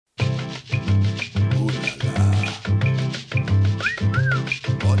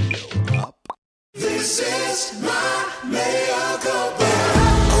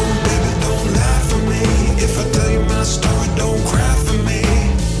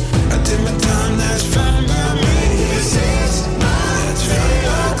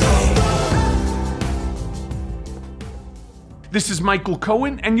This is Michael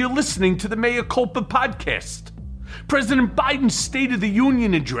Cohen, and you're listening to the Mea Culpa podcast. President Biden's State of the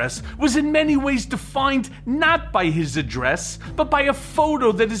Union address was in many ways defined not by his address, but by a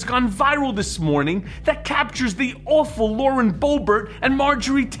photo that has gone viral this morning that captures the awful Lauren Boebert and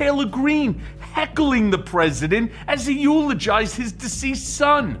Marjorie Taylor Greene heckling the president as he eulogized his deceased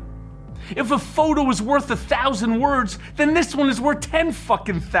son. If a photo is worth 1,000 words, then this one is worth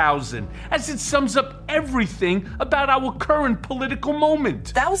 10,000, as it sums up everything about our current political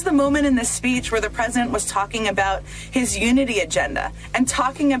moment. That was the moment in this speech where the president was talking about his unity agenda and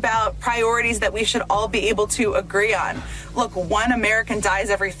talking about priorities that we should all be able to agree on. Look, 1 American dies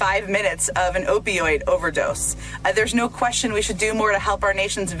every 5 minutes of an opioid overdose. There's no question we should do more to help our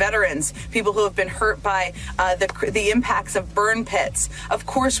nation's veterans, people who have been hurt by the impacts of burn pits. Of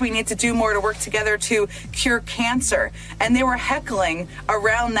course, we need to do more to work together to cure cancer. And they were heckling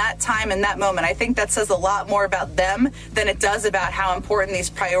around that time and that moment. I think that says a lot more about them than it does about how important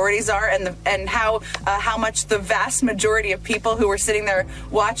these priorities are and how much the vast majority of people who were sitting there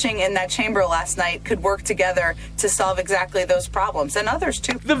watching in that chamber last night could work together to solve exactly those problems, and others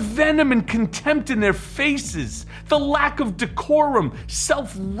too. The venom and contempt in their faces, the lack of decorum,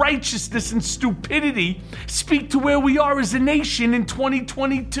 self-righteousness, and stupidity speak to where we are as a nation in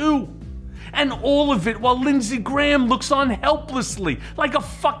 2022. And all of it while Lindsey Graham looks on helplessly, like a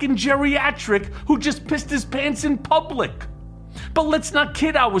fucking geriatric who just pissed his pants in public. But let's not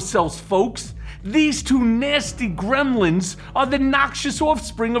kid ourselves, folks. These two nasty gremlins are the noxious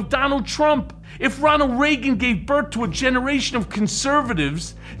offspring of Donald Trump. If Ronald Reagan gave birth to a generation of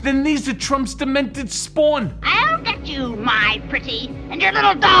conservatives, then these are Trump's demented spawn. I'll get you, my pretty, and your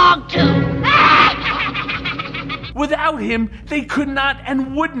little dog, too. Without him, they could not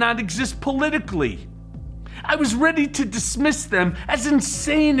and would not exist politically. I was ready to dismiss them as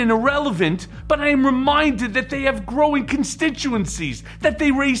insane and irrelevant, but I am reminded that they have growing constituencies, that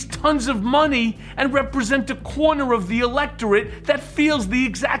they raise tons of money and represent a corner of the electorate that feels the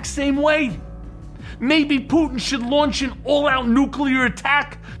exact same way. Maybe Putin should launch an all-out nuclear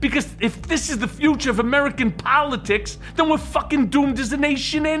attack, because if this is the future of American politics, then we're fucking doomed as a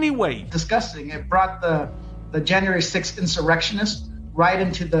nation anyway. Disgusting. It brought the January 6th insurrectionists right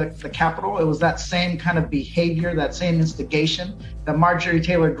into the Capitol. It was that same kind of behavior, that same instigation that Marjorie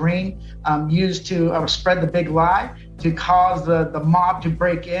Taylor Greene used to spread the big lie, to cause the mob to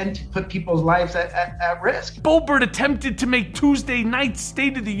break in, to put people's lives at risk. Boebert attempted to make Tuesday night's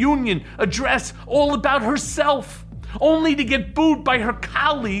State of the Union address all about herself, only to get booed by her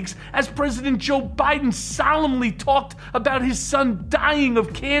colleagues as President Joe Biden solemnly talked about his son dying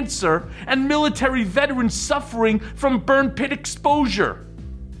of cancer and military veterans suffering from burn pit exposure.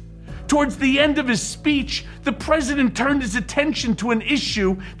 Towards the end of his speech, the president turned his attention to an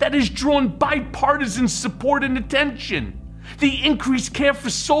issue that has drawn bipartisan support and attention: the increased care for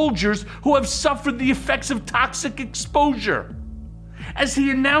soldiers who have suffered the effects of toxic exposure. As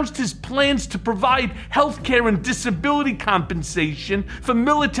he announced his plans to provide health care and disability compensation for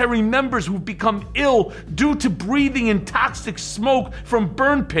military members who've become ill due to breathing in toxic smoke from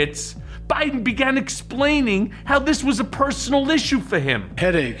burn pits, Biden began explaining how this was a personal issue for him.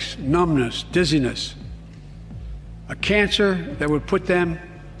 Headaches, numbness, dizziness. A cancer that would put them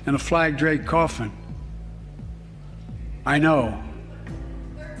in a flag-draped coffin. I know.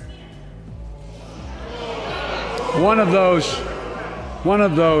 One of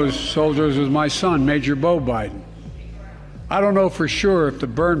those soldiers was my son, Major Beau Biden. I don't know for sure if the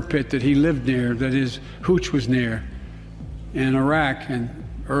burn pit that he lived near, that his hooch was near, in Iraq and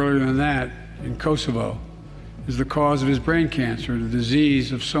earlier than that in Kosovo, is the cause of his brain cancer, the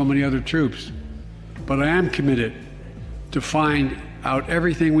disease of so many other troops. But I am committed to find out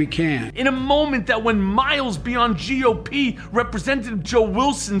everything we can. In a moment that went miles beyond GOP Representative Joe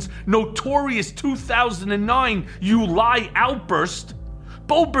Wilson's notorious 2009 "you lie" outburst,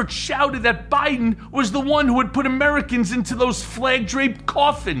 Boebert shouted that Biden was the one who had put Americans into those flag-draped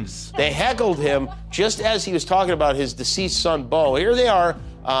coffins. They heckled him just as he was talking about his deceased son, Beau. Here they are,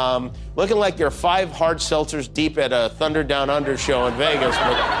 looking like they're 5 hard seltzers deep at a Thunder Down Under show in Vegas.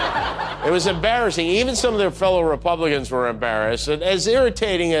 But it was embarrassing. Even some of their fellow Republicans were embarrassed. And as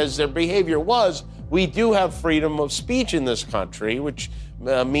irritating as their behavior was, we do have freedom of speech in this country, which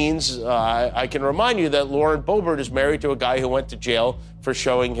means I can remind you that Lauren Boebert is married to a guy who went to jail for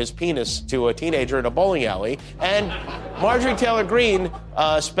showing his penis to a teenager in a bowling alley. And Marjorie Taylor Greene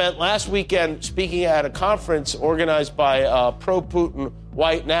spent last weekend speaking at a conference organized by pro-Putin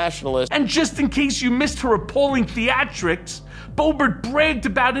white nationalists. And just in case you missed her appalling theatrics, Boebert bragged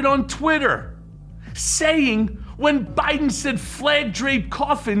about it on Twitter, saying, "When Biden said flag-draped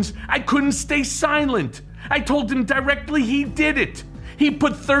coffins, I couldn't stay silent. I told him directly he did it. He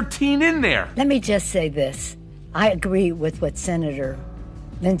put 13 in there. Let me just say this. I agree with what Senator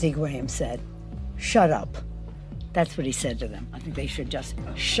Lindsey Graham said. Shut up. That's what he said to them. I think they should just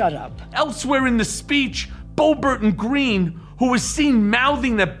shut up. Elsewhere in the speech, Boebert and Green, who was seen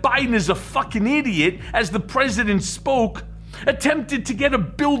mouthing that Biden is a fucking idiot as the president spoke, attempted to get a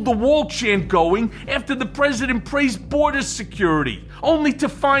build the wall chant going after the president praised border security, only to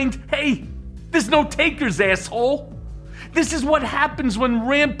find, hey, there's no takers, asshole. This is what happens when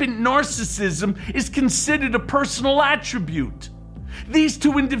rampant narcissism is considered a personal attribute. These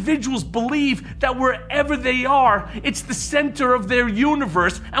two individuals believe that wherever they are, it's the center of their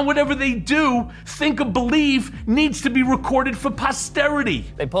universe, and whatever they do, think or believe, needs to be recorded for posterity.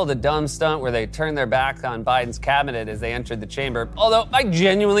 They pulled a dumb stunt where they turned their back on Biden's cabinet as they entered the chamber, although I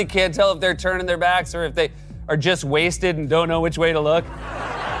genuinely can't tell if they're turning their backs or if they are just wasted and don't know which way to look.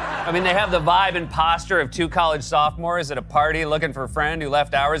 I mean, they have the vibe and posture of two college sophomores at a party looking for a friend who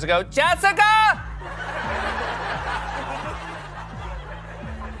left hours ago. Jessica!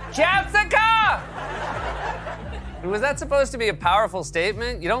 Jessica! Was that supposed to be a powerful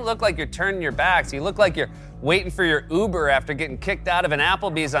statement? You don't look like you're turning your backs. You look like you're waiting for your Uber after getting kicked out of an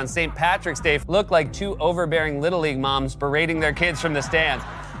Applebee's on St. Patrick's Day. Look like two overbearing Little League moms berating their kids from the stands.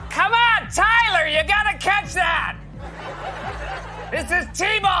 Come on, Tyler, you gotta catch that! This is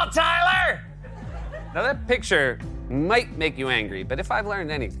T-ball, Tyler! Now that picture might make you angry, but if I've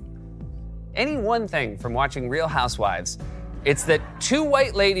learned anything, any one thing from watching Real Housewives, it's that two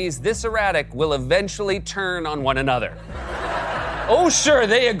white ladies this erratic will eventually turn on one another. Oh, sure,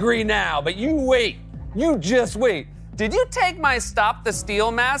 they agree now, but you wait. You just wait. Did you take my Stop the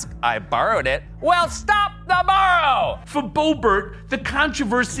Steal mask? I borrowed it. Well, stop the borrow! For Boebert, the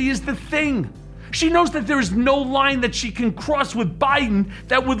controversy is the thing. She knows that there is no line that she can cross with Biden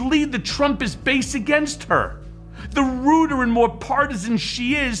that would lead the Trumpist base against her. The ruder and more partisan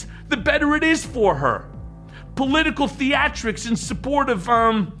she is, the better it is for her. Political theatrics in support of,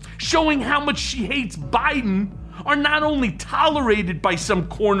 showing how much she hates Biden are not only tolerated by some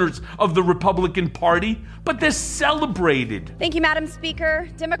corners of the Republican Party, but they're celebrated. Thank you, Madam Speaker.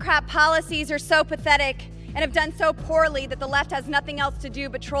 Democrat policies are so pathetic and have done so poorly that the left has nothing else to do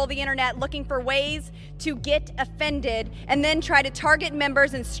but troll the internet looking for ways to get offended and then try to target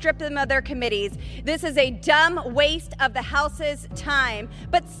members and strip them of their committees. This is a dumb waste of the House's time.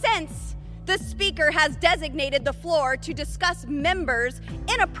 But since the Speaker has designated the floor to discuss members'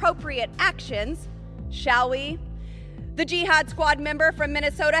 inappropriate actions, shall we? The Jihad Squad member from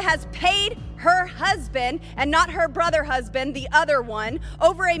Minnesota has paid her husband, and not her brother husband, the other one,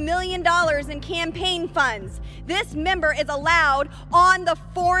 over $1 million in campaign funds. This member is allowed on the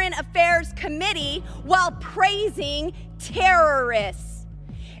Foreign Affairs Committee while praising terrorists.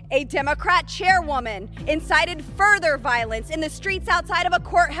 A Democrat chairwoman incited further violence in the streets outside of a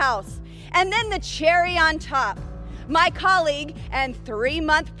courthouse. And then the cherry on top, my colleague and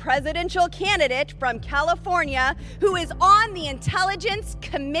 3-month presidential candidate from California, who is on the Intelligence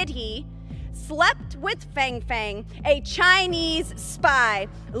Committee, slept with Fang Fang, a Chinese spy.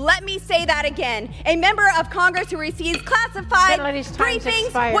 Let me say that again. A member of Congress who receives classified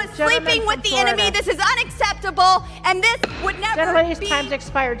briefings was sleeping with the enemy. This is unacceptable, and this would never be. Time's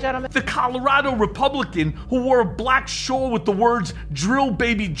expired, gentlemen. The Colorado Republican who wore a black shawl with the words "Drill,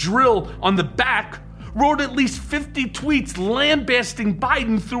 baby, drill" on the back wrote at least 50 tweets lambasting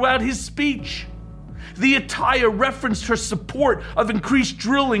Biden throughout his speech. The attire referenced her support of increased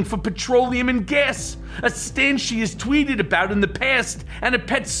drilling for petroleum and gas, a stance she has tweeted about in the past, and a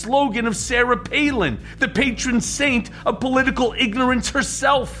pet slogan of Sarah Palin, the patron saint of political ignorance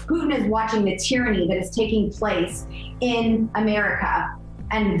herself. Putin is watching the tyranny that is taking place in America,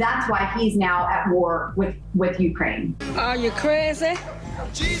 and that's why he's now at war with Ukraine. Are you crazy?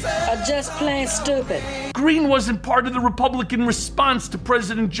 Or just plain stupid? Green wasn't part of the Republican response to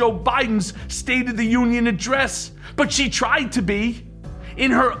President Joe Biden's State of the Union address, but she tried to be. In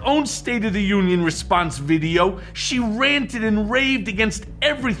her own State of the Union response video, she ranted and raved against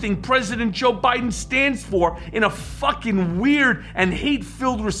everything President Joe Biden stands for in a fucking weird and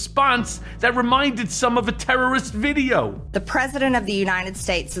hate-filled response that reminded some of a terrorist video. The President of the United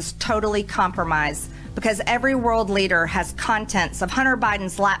States is totally compromised because every world leader has contents of Hunter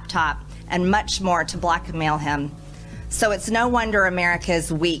Biden's laptop and much more to blackmail him. So it's no wonder America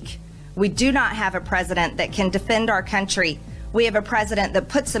is weak. We do not have a president that can defend our country. We have a president that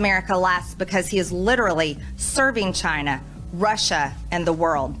puts America last because he is literally serving China, Russia, and the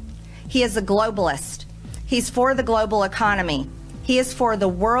world. He is a globalist. He's for the global economy. He is for the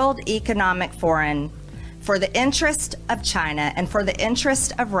World Economic Forum, for the interest of China and for the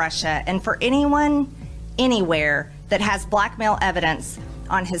interest of Russia, and for anyone anywhere that has blackmail evidence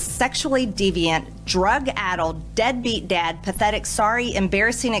on his sexually deviant, drug-addled, deadbeat dad, pathetic, sorry,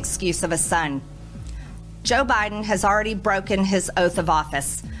 embarrassing excuse of a son. Joe Biden has already broken his oath of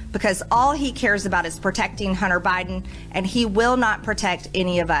office because all he cares about is protecting Hunter Biden, and he will not protect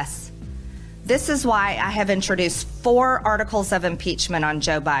any of us. This is why I have introduced 4 articles of impeachment on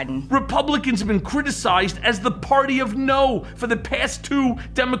Joe Biden. Republicans have been criticized as the party of no for the past 2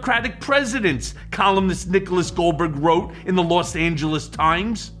 Democratic presidents, columnist Nicholas Goldberg wrote in the Los Angeles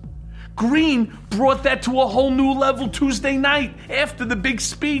Times. Green brought that to a whole new level Tuesday night after the big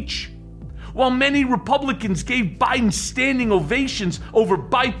speech. While many Republicans gave Biden standing ovations over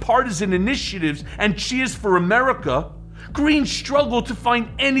bipartisan initiatives and cheers for America, Green struggled to find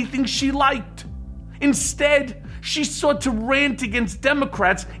anything she liked. Instead, she sought to rant against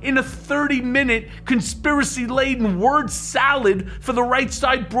Democrats in a 30-minute conspiracy-laden word salad for the Right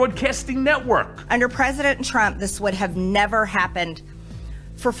Side Broadcasting Network. Under President Trump, this would have never happened.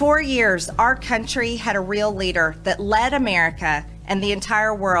 For 4 years, our country had a real leader that led America and the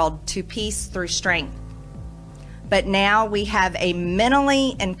entire world to peace through strength. But now we have a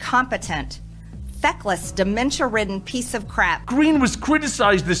mentally incompetent, feckless, dementia-ridden piece of crap. Green was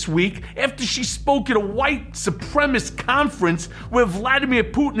criticized this week after she spoke at a white supremacist conference where Vladimir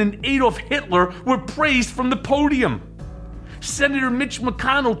Putin and Adolf Hitler were praised from the podium. Senator Mitch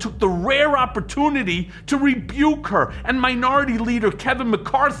McConnell took the rare opportunity to rebuke her, and Minority Leader Kevin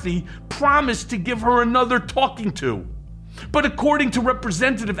McCarthy promised to give her another talking to. But according to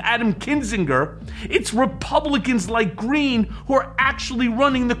Representative Adam Kinzinger, it's Republicans like Green who are actually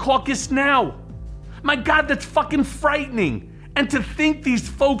running the caucus now. My God, that's fucking frightening. And to think these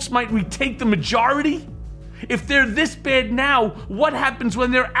folks might retake the majority? If they're this bad now, what happens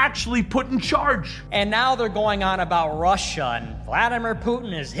when they're actually put in charge? And now they're going on about Russia and Vladimir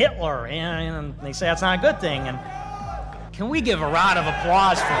Putin is Hitler, and they say that's not a good thing. And can we give a round of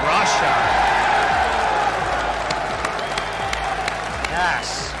applause for Russia?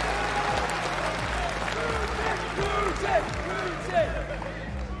 Yes.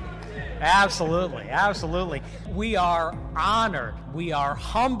 Absolutely, absolutely. We are honored, we are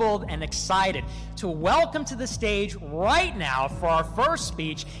humbled and excited to welcome to the stage right now for our first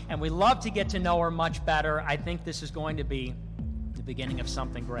speech, and we love to get to know her much better. I think this is going to be the beginning of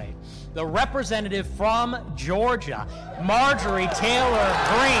something great. The representative from Georgia, Marjorie Taylor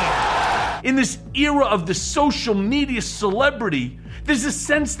Greene. In this era of the social media celebrity, there's a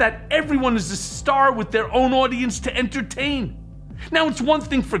sense that everyone is a star with their own audience to entertain. Now, it's one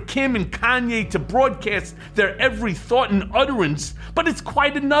thing for Kim and Kanye to broadcast their every thought and utterance, but it's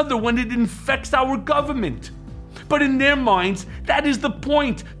quite another when it infects our government. But in their minds, that is the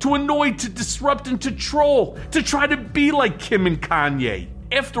point, to annoy, to disrupt, and to troll, to try to be like Kim and Kanye.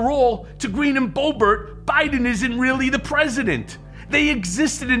 After all, to Green and Boebert, Biden isn't really the president. They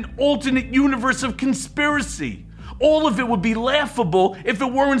exist in an alternate universe of conspiracy. All of it would be laughable if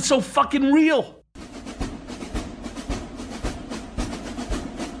it weren't so fucking real.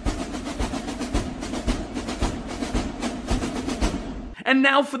 And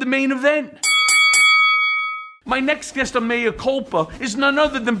now for the main event. My next guest on Mea Culpa is none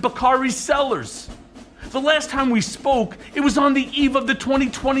other than Bakari Sellers. The last time we spoke, it was on the eve of the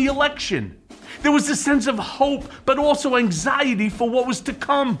 2020 election. There was a sense of hope, but also anxiety for what was to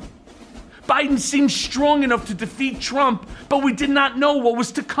come. Biden seemed strong enough to defeat Trump, but we did not know what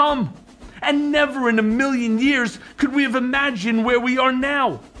was to come. And never in a million years could we have imagined where we are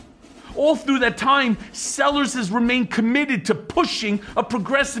now. All through that time, Sellers has remained committed to pushing a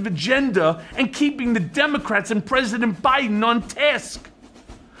progressive agenda and keeping the Democrats and President Biden on task.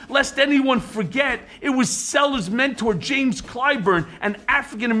 Lest anyone forget, it was Sellers' mentor James Clyburn and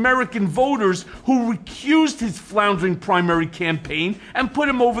African-American voters who recused his floundering primary campaign and put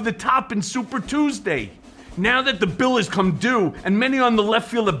him over the top in Super Tuesday. Now that the bill has come due, and many on the left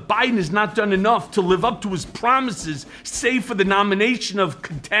feel that Biden has not done enough to live up to his promises, save for the nomination of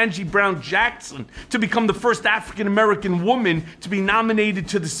Ketanji Brown Jackson to become the first African-American woman to be nominated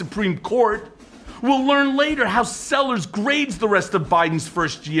to the Supreme Court, we'll learn later how Sellers grades the rest of Biden's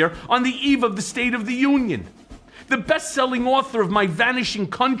first year on the eve of the State of the Union. The best-selling author of My Vanishing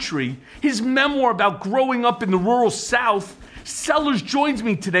Country, his memoir about growing up in the rural South, Sellers joins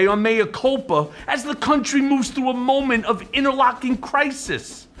me today on Mea Culpa as the country moves through a moment of interlocking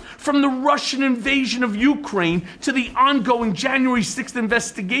crisis. From the Russian invasion of Ukraine to the ongoing January 6th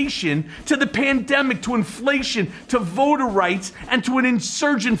investigation, to the pandemic, to inflation, to voter rights, and to an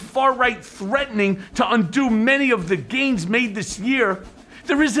insurgent far-right threatening to undo many of the gains made this year,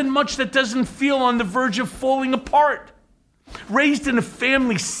 there isn't much that doesn't feel on the verge of falling apart. Raised in a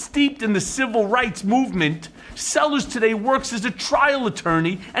family steeped in the civil rights movement, Sellers today works as a trial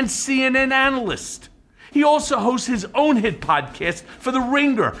attorney and CNN analyst. He also hosts his own hit podcast for The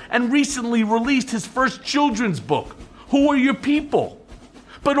Ringer and recently released his first children's book, Who Are Your People?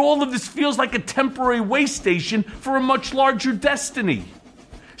 But all of this feels like a temporary way station for a much larger destiny.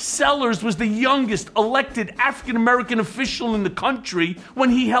 Sellers was the youngest elected African-American official in the country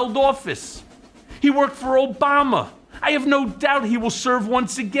when he held office. He worked for Obama. I have no doubt he will serve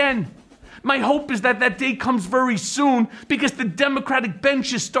once again. My hope is that that day comes very soon because the Democratic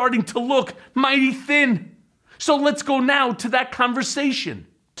bench is starting to look mighty thin. So let's go now to that conversation.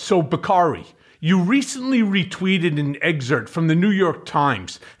 So, Bakari, you recently retweeted an excerpt from the New York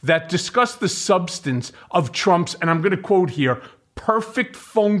Times that discussed the substance of Trump's, and I'm going to quote here, perfect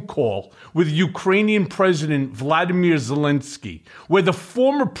phone call with Ukrainian President Vladimir Zelensky, where the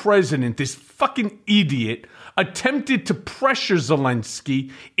former president, this fucking idiot, attempted to pressure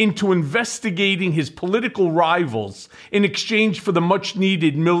Zelensky into investigating his political rivals in exchange for the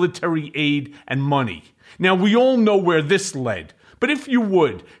much-needed military aid and money. Now, we all know where this led, but if you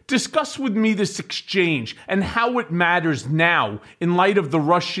would, discuss with me this exchange and how it matters now in light of the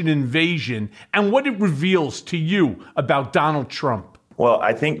Russian invasion and what it reveals to you about Donald Trump. Well,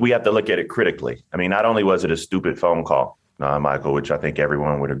 I think we have to look at it critically. I mean, not only was it a stupid phone call, Michael, which I think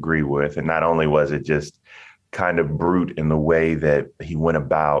everyone would agree with, and not only was it just kind of brute in the way that he went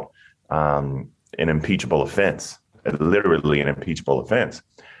about an impeachable offense, literally an impeachable offense.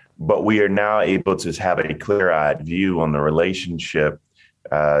 But we are now able to have a clear-eyed view on the relationship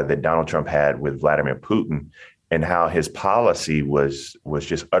that Donald Trump had with Vladimir Putin and how his policy was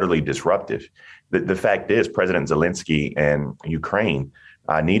just utterly disruptive. The fact is, President Zelensky and Ukraine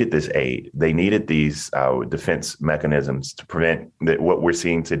needed this aid. They needed these defense mechanisms to prevent what we're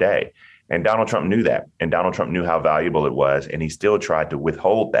seeing today. And Donald Trump knew that. And Donald Trump knew how valuable it was. And he still tried to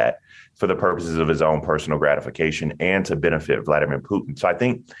withhold that for the purposes of his own personal gratification and to benefit Vladimir Putin. So I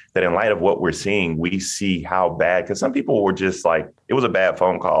think that in light of what we're seeing, we see how bad, because some people were just like, it was a bad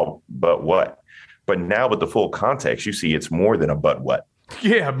phone call, but what? But now with the full context, you see it's more than a but what.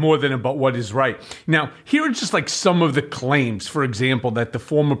 Yeah, more than about what is right. Now, here are just like some of the claims, for example, that the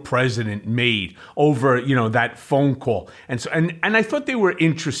former president made over, that phone call. And I thought they were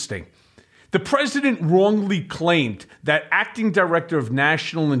interesting. The president wrongly claimed that Acting Director of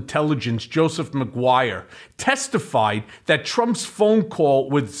National Intelligence Joseph Maguire testified that Trump's phone call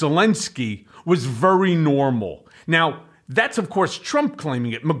with Zelensky was very normal. Now, that's of course Trump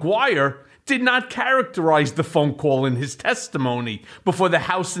claiming it. Maguire did not characterize the phone call in his testimony before the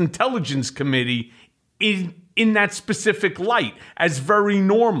House Intelligence Committee in that specific light as very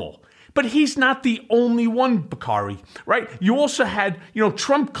normal. But he's not the only one, Bakari, right? You also had,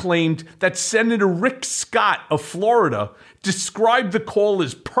 Trump claimed that Senator Rick Scott of Florida described the call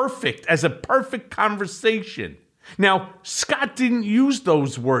as a perfect conversation. Now, Scott didn't use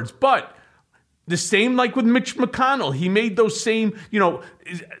those words, but the same like with Mitch McConnell. He made those same,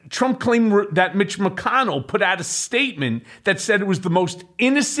 Trump claimed that Mitch McConnell put out a statement that said it was the most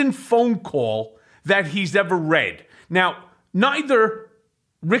innocent phone call that he's ever read. Now, neither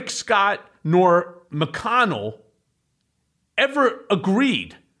Rick Scott nor McConnell ever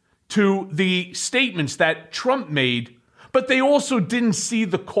agreed to the statements that Trump made, but they also didn't see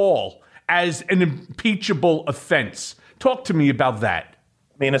the call as an impeachable offense. Talk to me about that.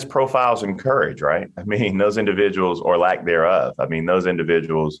 I mean, it's profiles in courage, right? I mean, those individuals, or lack thereof, those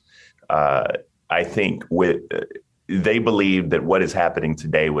individuals, I think they believe that what is happening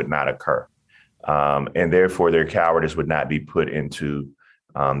today would not occur. And therefore, their cowardice would not be put into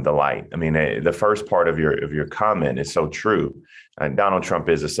the light. I mean, the first part of your comment is so true. Donald Trump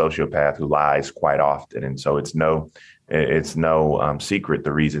is a sociopath who lies quite often, and so it's no secret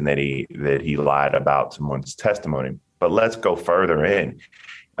the reason that he lied about someone's testimony. But let's go further in.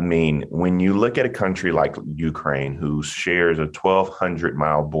 I mean, when you look at a country like Ukraine, who shares a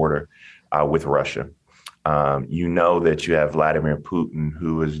 1,200-mile border with Russia, you know that you have Vladimir Putin,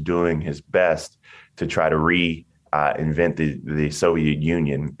 who is doing his best to try to invent the Soviet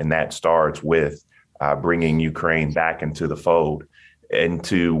Union, and that starts with bringing Ukraine back into the fold and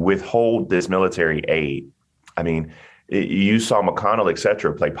to withhold this military aid. I mean, you saw McConnell, et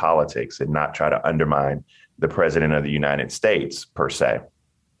cetera, play politics and not try to undermine the president of the United States, per se.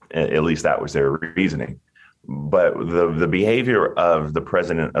 At least that was their reasoning. But the behavior of the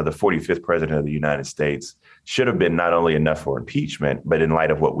president of the 45th president of the United States should have been not only enough for impeachment, but in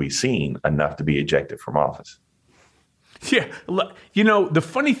light of what we've seen, enough to be ejected from office. Yeah. The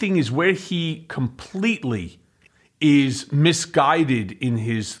funny thing is where he completely is misguided in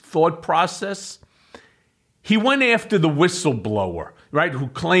his thought process he went after the whistleblower, right, who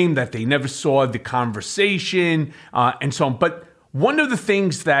claimed that they never saw the conversation and so on. But one of the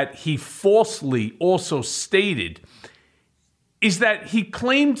things that he falsely also stated is that he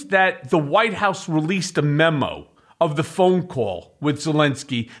claimed that the White House released a memo of the phone call with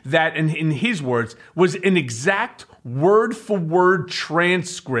Zelensky that, in his words, was an exact word-for-word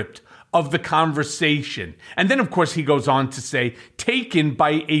transcript of the conversation. And then, of course, he goes on to say, taken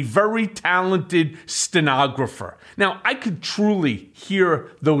by a very talented stenographer. Now, I could truly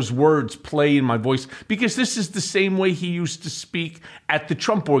hear those words play in my voice because this is the same way he used to speak at the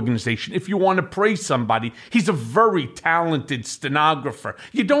Trump Organization. If you want to praise somebody, he's a very talented stenographer.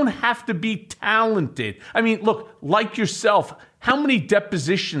 You don't have to be talented. I mean, look, like yourself, how many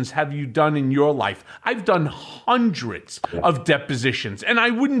depositions have you done in your life? I've done hundreds of depositions, and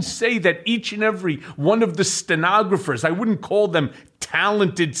I wouldn't say that each and every one of the stenographers, I wouldn't call them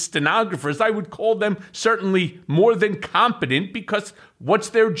talented stenographers. I would call them certainly more than competent because what's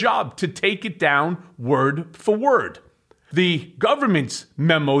their job? To take it down word for word. The government's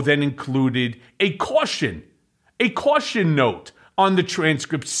memo then included a caution note on the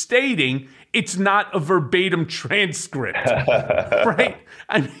transcript stating it's not a verbatim transcript, right?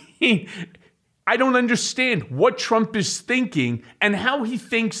 I mean, I don't understand what Trump is thinking and how he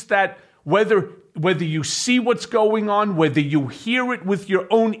thinks that whether you see what's going on, whether you hear it with your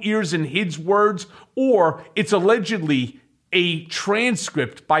own ears and his words, or it's allegedly a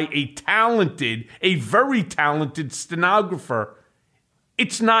transcript by a very talented stenographer,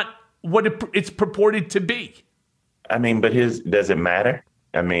 it's not what it's purported to be. I mean, but does it matter?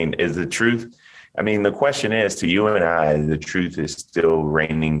 I mean, is the truth? I mean, the question is to you and I, the truth is still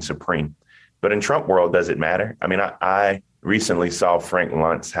reigning supreme. But in Trump world, does it matter? I mean, I recently saw Frank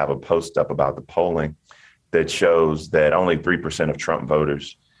Luntz have a post up about the polling that shows that only 3% of Trump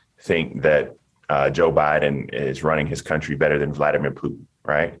voters think that Joe Biden is running his country better than Vladimir Putin,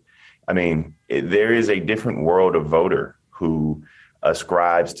 right? I mean, there is a different world of voter who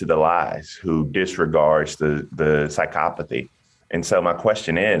ascribes to the lies, who disregards the psychopathy. And so my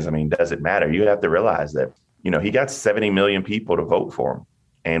question is, I mean, does it matter? You have to realize that, he got 70 million people to vote for him.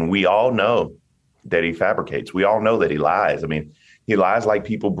 And we all know that he fabricates. We all know that he lies. I mean, he lies like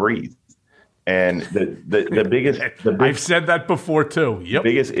people breathe. And the biggest I've said that before, too. Yep. The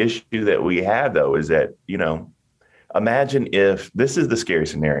biggest issue that we have, though, is that, imagine if this is the scary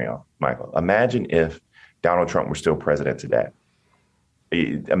scenario, Michael. Imagine if Donald Trump were still president today.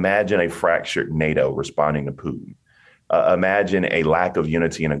 Imagine a fractured NATO responding to Putin. Imagine a lack of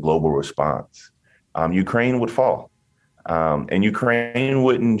unity in a global response. Ukraine would fall. And Ukraine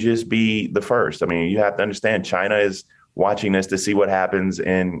wouldn't just be the first. I mean, you have to understand China is watching this to see what happens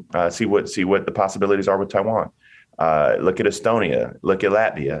and see what the possibilities are with Taiwan. Look at Estonia. Look at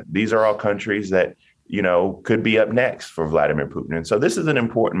Latvia. These are all countries that, could be up next for Vladimir Putin. And so this is an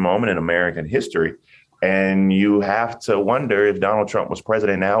important moment in American history. And you have to wonder if Donald Trump was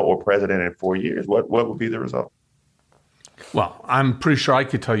president now or president in 4 years, what would be the result? Well, I'm pretty sure I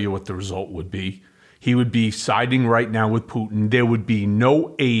could tell you what the result would be. He would be siding right now with Putin. There would be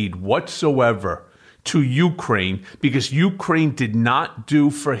no aid whatsoever to Ukraine because Ukraine did not do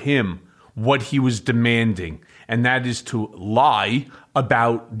for him what he was demanding, and that is to lie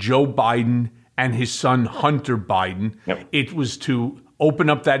about Joe Biden and his son Hunter Biden. Yep. It was to open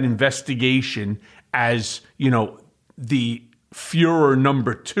up that investigation as, the Führer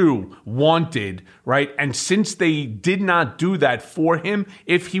number 2 wanted, right? And since they did not do that for him,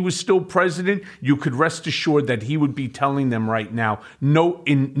 if he was still president, you could rest assured that he would be telling them right now,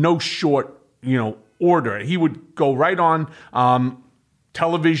 in no short, order. He would go right on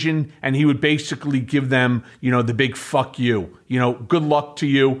television and he would basically give them, the big fuck you, good luck to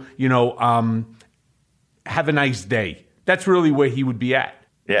you, have a nice day. That's really where he would be at.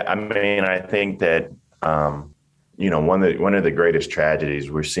 Yeah, I mean, I think that, one of the greatest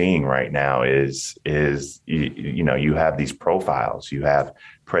tragedies we're seeing right now is you have these profiles. You have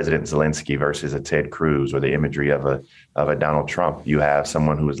President Zelensky versus a Ted Cruz, or the imagery of a Donald Trump. You have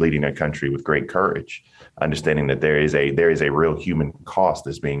someone who is leading a country with great courage, understanding that there is a real human cost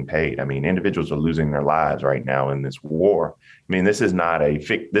that's being paid. I mean, individuals are losing their lives right now in this war. I mean, this is not a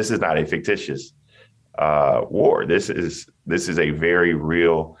fictitious war. This is a very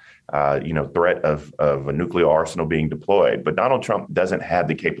real threat of a nuclear arsenal being deployed. But Donald Trump doesn't have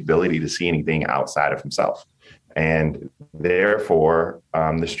the capability to see anything outside of himself. And therefore,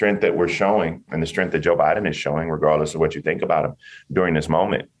 the strength that we're showing and the strength that Joe Biden is showing, regardless of what you think about him during this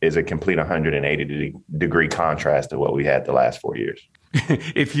moment, is a complete 180-degree contrast to what we had the last 4 years.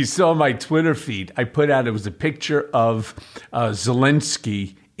 If you saw my Twitter feed, I put out, it was a picture of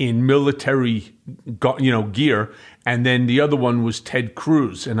Zelensky in military, gear, and then the other one was Ted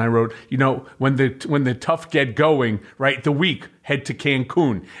Cruz. And I wrote, when the tough get going, right, the weak head to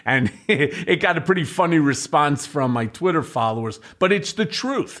Cancun. And it got a pretty funny response from my Twitter followers, but it's the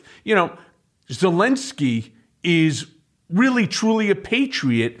truth. Zelensky is really, truly a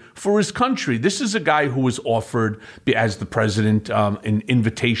patriot for his country. This is a guy who was offered, as the president, an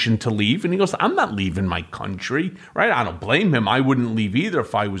invitation to leave. And he goes, I'm not leaving my country, right? I don't blame him. I wouldn't leave either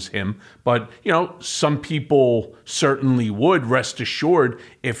if I was him. But, some people certainly would. Rest assured,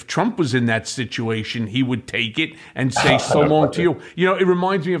 if Trump was in that situation, he would take it and say so long to you. It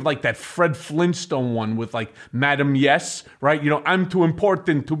reminds me of like that Fred Flintstone one with like Madam Yes, right? I'm too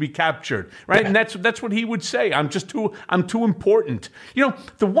important to be captured, right? And that's what he would say. I'm too important.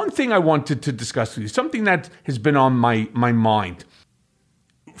 The one thing I wanted to discuss with you, something that has been on my mind,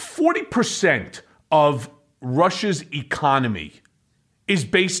 40% of Russia's economy is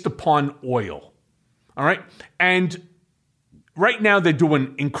based upon oil. All right. And right now they're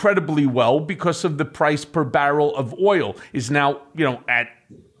doing incredibly well because of the price per barrel of oil is now, at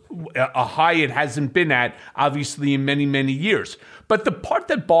a high it hasn't been at, obviously, in many, many years. But the part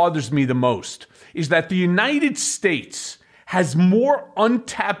that bothers me the most is that the United States has more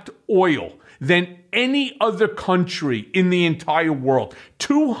untapped oil than any other country in the entire world.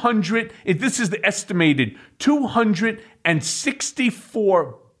 This is the estimated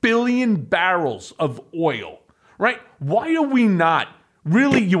 264 billion barrels of oil, right? Why are we not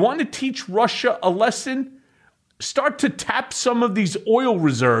really, you want to teach Russia a lesson? Start to tap some of these oil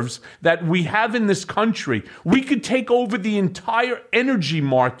reserves that we have in this country. We could take over the entire energy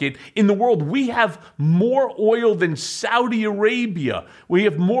market in the world. We have more oil than Saudi Arabia. We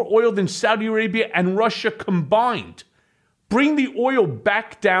have more oil than Saudi Arabia and Russia combined. Bring the oil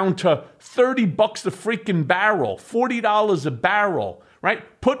back down to $30 a freaking barrel, $40 a barrel,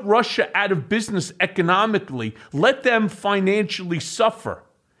 right? Put Russia out of business economically. Let them financially suffer.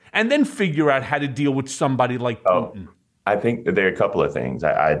 And then figure out how to deal with somebody like Putin. I think that there are a couple of things.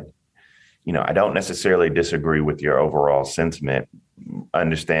 I don't necessarily disagree with your overall sentiment,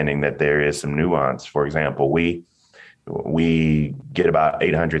 understanding that there is some nuance. For example, we get about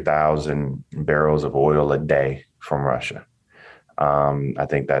 800,000 barrels of oil a day from Russia. I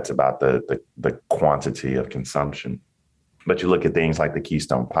think that's about the quantity of consumption. But you look at things like the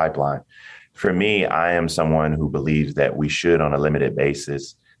Keystone Pipeline. For me, I am someone who believes that we should, on a limited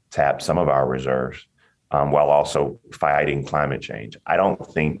basis, tap some of our reserves while also fighting climate change. I don't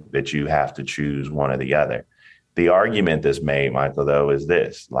think that you have to choose one or the other. The argument that's made, Michael, though, is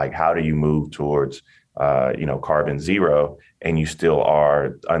this: like, how do you move towards carbon zero and you still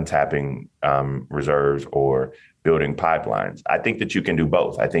are untapping reserves or building pipelines? I think that you can do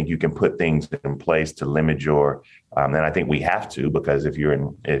both. I think you can put things in place to limit your, and I think we have to, because if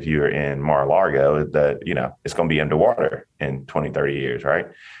you're in Mar-a-Lago, it's going to be underwater in 20, 30 years, right?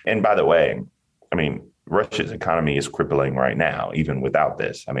 And by the way, Russia's economy is crippling right now, even without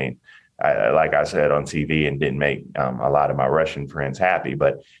this. Like I said on TV, and didn't make a lot of my Russian friends happy,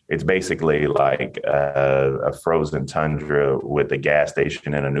 but it's basically like a frozen tundra with a gas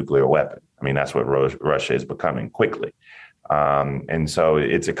station and a nuclear weapon. That's what Russia is becoming quickly. And so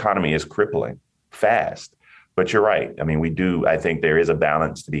its economy is crippling fast. But you're right. I think there is a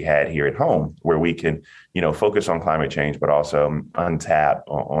balance to be had here at home where we can, focus on climate change, but also untap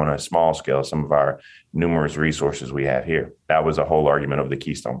on a small scale some of our numerous resources we have here. That was a whole argument of the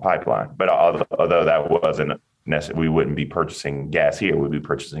Keystone Pipeline. But although that wasn't necessary, we wouldn't be purchasing gas here. We'd be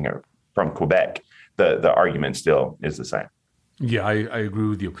purchasing it from Quebec. The argument still is the same. Yeah, I agree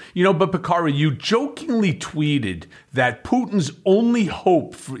with you. But Bakari, you jokingly tweeted that Putin's only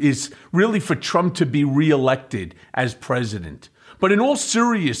hope is really for Trump to be reelected as president. But in all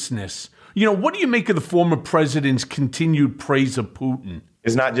seriousness, what do you make of the former president's continued praise of Putin?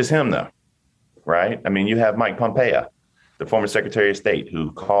 It's not just him, though, right? You have Mike Pompeo, the former Secretary of State,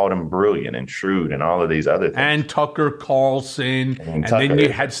 who called him brilliant and shrewd and all of these other things. And Tucker Carlson. And then you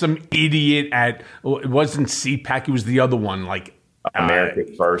had some idiot it wasn't CPAC, it was the other one, like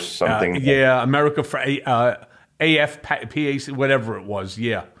America First something. America for AFPAC, whatever it was,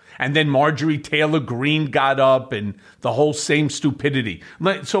 yeah. And then Marjorie Taylor Greene got up and the whole same stupidity.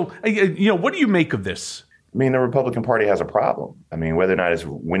 So, what do you make of this? The Republican Party has a problem. Whether or not it's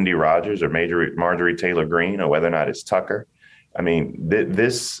Wendy Rogers or Marjorie Taylor Greene, or whether or not it's Tucker.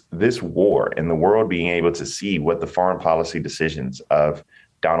 This war and the world being able to see what the foreign policy decisions of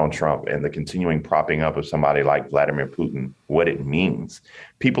Donald Trump and the continuing propping up of somebody like Vladimir Putin, what it means.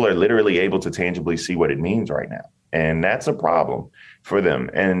 People are literally able to tangibly see what it means right now. And that's a problem for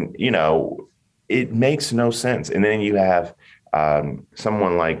them. And, it makes no sense. And then you have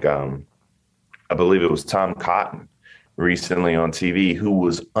someone like, I believe it was Tom Cotton recently on TV, who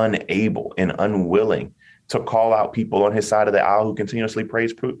was unable and unwilling to call out people on his side of the aisle who continuously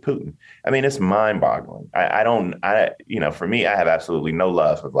praise Putin. I mean, it's mind-boggling. For me, I have absolutely no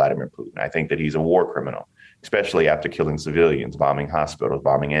love for Vladimir Putin. I think that he's a war criminal, especially after killing civilians, bombing hospitals,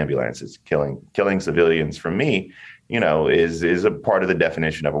 bombing ambulances, killing civilians. For me, is a part of the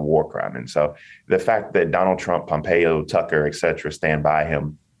definition of a war crime. And so the fact that Donald Trump, Pompeo, Tucker, et cetera, stand by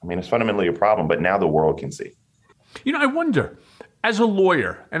him, I mean, it's fundamentally a problem, but now the world can see. I wonder, as a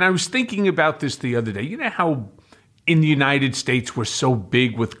lawyer, and I was thinking about this the other day, how in the United States we're so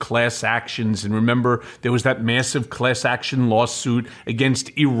big with class actions. And remember, there was that massive class action lawsuit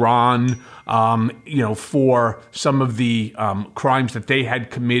against Iran, for some of the crimes that they had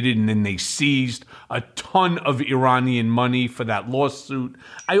committed, and then they seized a ton of Iranian money for that lawsuit.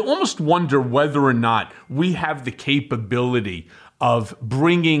 I almost wonder whether or not we have the capability of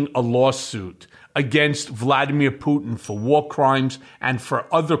bringing a lawsuit against Vladimir Putin for war crimes and for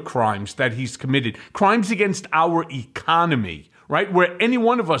other crimes that he's committed, crimes against our economy, right, where any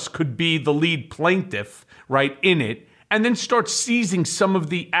one of us could be the lead plaintiff, right, in it, and then start seizing some of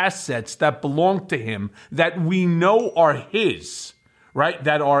the assets that belong to him that we know are his, right,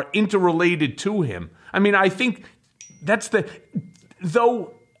 that are interrelated to him. I mean, I think that's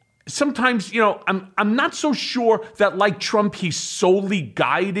though sometimes, I'm not so sure that, like Trump, he's solely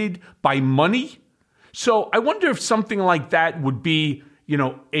guided by money. So I wonder if something like that would be,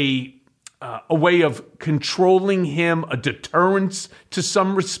 a way of controlling him, a deterrence to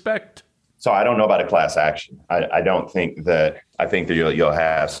some respect. So I don't know about a class action. I think that you'll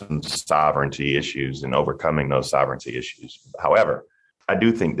have some sovereignty issues and overcoming those sovereignty issues. However, I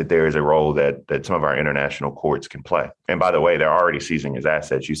do think that there is a role that some of our international courts can play. And by the way, they're already seizing his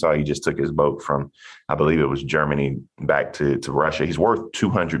assets. You saw he just took his boat from, I believe it was Germany, back to Russia. He's worth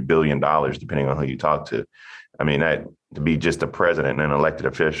 $200 billion, depending on who you talk to. I mean, that to be just a president and an elected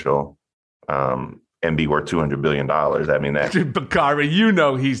official and be worth $200 billion. I mean, that. Bakari,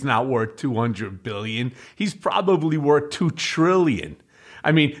 he's not worth $200 billion. He's probably worth $2 trillion.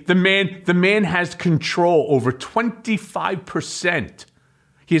 I mean, the man has control over 25%.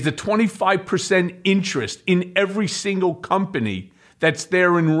 He has a 25% interest in every single company that's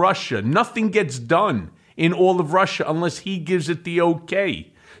there in Russia. Nothing gets done in all of Russia unless he gives it the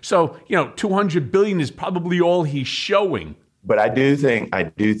okay. So, $200 billion is probably all he's showing. But I do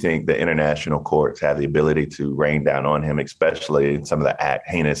think the international courts have the ability to rain down on him, especially in some of the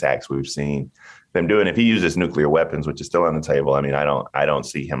heinous acts we've seen them doing. If he uses nuclear weapons, which is still on the table, I mean, I don't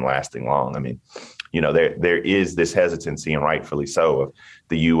see him lasting long. I mean, there is this hesitancy, and rightfully so, of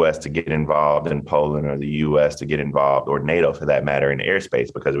the U.S. to get involved in Poland, or the U.S. to get involved, or NATO for that matter, in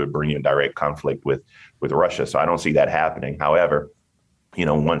airspace, because it would bring you in direct conflict with Russia. So I don't see that happening. However,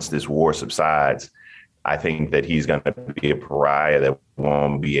 once this war subsides, I think that he's going to be a pariah that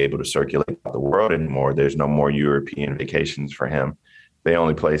won't be able to circulate the world anymore. There's no more European vacations for him. The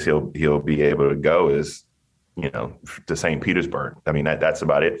only place he'll be able to go is, to St. Petersburg. I mean, that's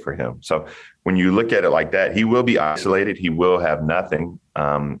about it for him. So when you look at it like that, he will be isolated. He will have nothing.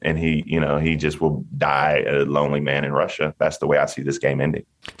 And he just will die a lonely man in Russia. That's the way I see this game ending.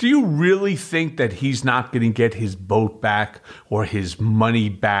 Do you really think that he's not going to get his boat back or his money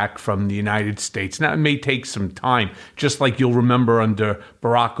back from the United States? Now, it may take some time, just like you'll remember under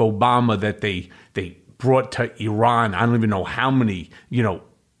Barack Obama that they brought to Iran, I don't even know how many,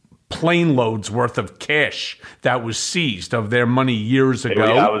 plane loads worth of cash that was seized of their money years ago.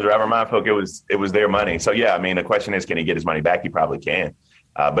 I was remind folk it was their money. So yeah, I mean, the question is, can he get his money back? He probably can,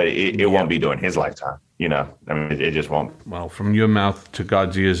 but it won't be during his lifetime. I mean, it just won't. Well, from your mouth to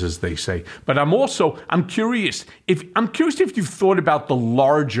God's ears, as they say. But I'm curious if you've thought about the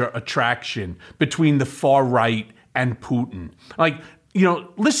larger attraction between the far right and Putin. Like,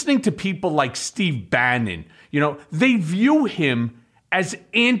 listening to people like Steve Bannon, they view him as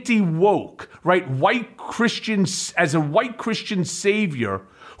anti-woke, right? As a white Christian savior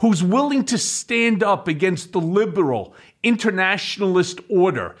who's willing to stand up against the liberal internationalist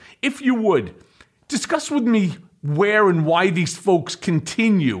order. If you would, discuss with me where and why these folks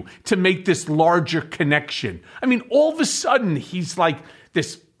continue to make this larger connection. I mean, all of a sudden, he's like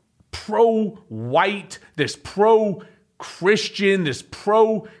this pro-white, this pro-Christian, this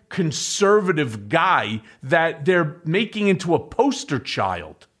pro-conservative guy that they're making into a poster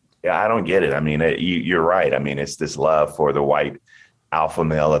child. Yeah, I don't get it. I mean, you're right. I mean, it's this love for the white alpha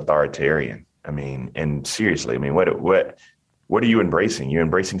male authoritarian. I mean, and seriously, I mean, what are you embracing? You're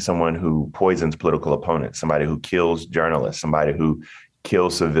embracing someone who poisons political opponents, somebody who kills journalists, somebody who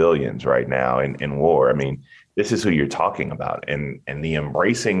kills civilians right now in war. I mean, this is who you're talking about. And the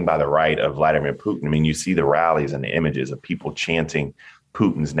embracing by the right of Vladimir Putin. I mean, you see the rallies and the images of people chanting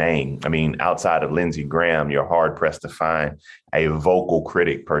Putin's name. I mean, outside of Lindsey Graham, you're hard pressed to find a vocal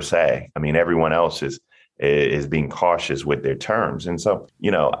critic per se. I mean, everyone else is being cautious with their terms. And so,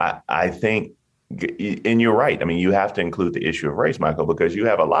 I think, and you're right. I mean, you have to include the issue of race, Michael, because you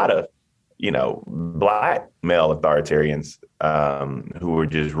have a lot of, Black male authoritarians who are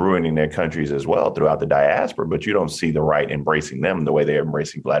just ruining their countries as well throughout the diaspora, but you don't see the right embracing them the way they're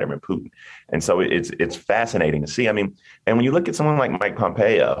embracing Vladimir Putin. And so it's fascinating to see. I mean, and when you look at someone like Mike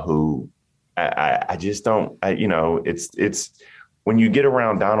Pompeo, who I just don't, it's when you get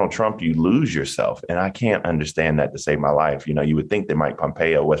around Donald Trump, you lose yourself. And I can't understand that to save my life. You would think that Mike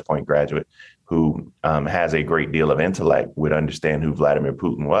Pompeo, West Point graduate, who has a great deal of intellect, would understand who Vladimir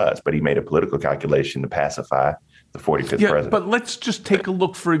Putin was, but he made a political calculation to pacify the 45th president. But let's just take a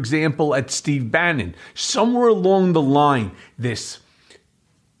look, for example, at Steve Bannon. Somewhere along the line,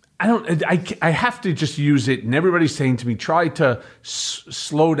 I have to just use it, and everybody's saying to me, try to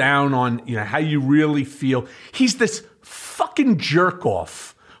slow down on how you really feel. He's this fucking jerk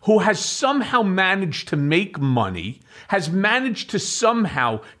off who has somehow managed to make money, has managed to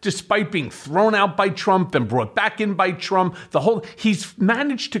somehow, despite being thrown out by Trump, then brought back in by Trump, he's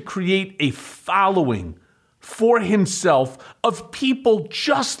managed to create a following for himself of people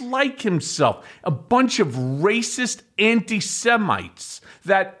just like himself, a bunch of racist anti-Semites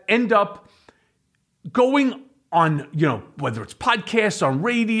that end up going on, whether it's podcasts, on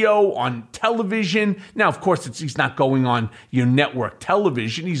radio, on television. Now, of course, he's not going on your network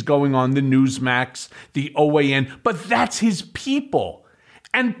television. He's going on the Newsmax, the OAN, but that's his people.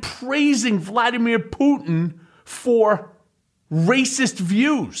 And praising Vladimir Putin for racist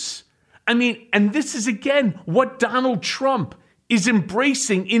views. I mean, and this is, again, what Donald Trump is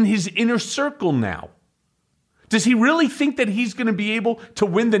embracing in his inner circle now. Does he really think that he's going to be able to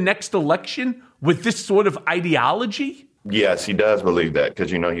win the next election with this sort of ideology? Yes, he does believe that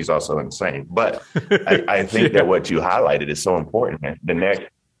because, he's also insane. But I think that what you highlighted is so important, man.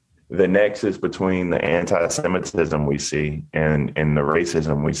 The nexus between the anti-Semitism we see and the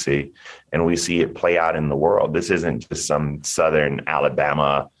racism we see, and we see it play out in the world. This isn't just some Southern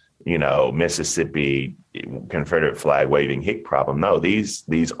Alabama, Mississippi Confederate flag waving hick problem. No, these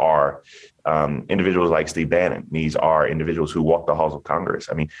are individuals like Steve Bannon. These are individuals who walk the halls of Congress.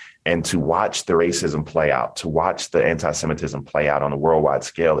 I mean, and to watch the racism play out, to watch the anti-Semitism play out on a worldwide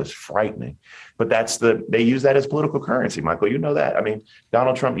scale is frightening. But they use that as political currency, Michael. You know that. I mean,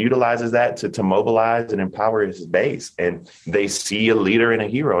 Donald Trump utilizes that to mobilize and empower his base. And they see a leader and a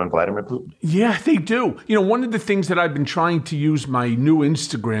hero in Vladimir Putin. Yeah, they do. One of the things that I've been trying to use my new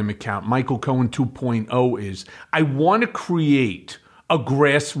Instagram account, Michael Cohen 2.0, is I want to create a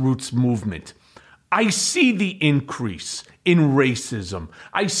grassroots movement. I see the increase in racism.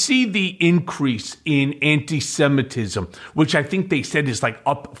 I see the increase in anti-Semitism, which I think they said is like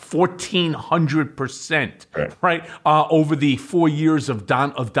up 1,400%, right? Over the 4 years of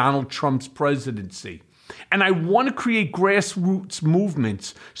Donald Trump's presidency. And I want to create grassroots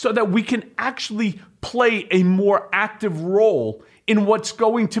movements so that we can actually play a more active role in what's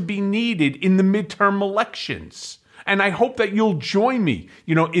going to be needed in the midterm elections. And I hope that you'll join me,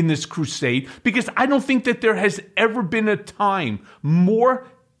 in this crusade, because I don't think that there has ever been a time more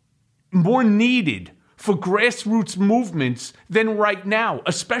needed for grassroots movements than right now,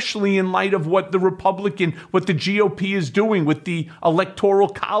 especially in light of what the GOP is doing with the electoral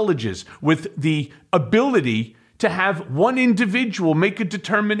colleges, with the ability to have one individual make a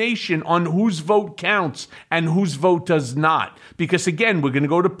determination on whose vote counts and whose vote does not. Because again, we're going to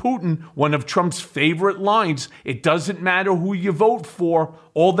go to Putin, one of Trump's favorite lines. It doesn't matter who you vote for.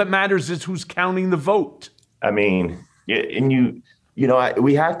 All that matters is who's counting the vote. I mean, and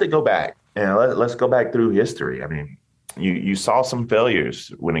we have to go back and let's go back through history. I mean, you saw some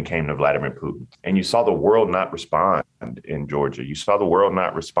failures when it came to Vladimir Putin, and you saw the world not respond in Georgia. You saw the world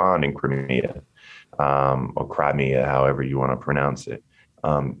not respond in Crimea. Or Crimea, however you want to pronounce it.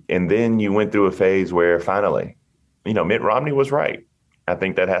 And then you went through a phase where finally, Mitt Romney was right. I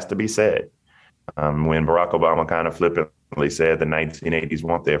think that has to be said. When Barack Obama kind of flippantly said the 1980s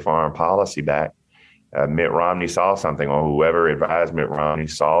want their foreign policy back, Mitt Romney saw something, or whoever advised Mitt Romney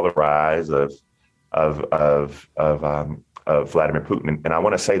saw the rise of Vladimir Putin. And I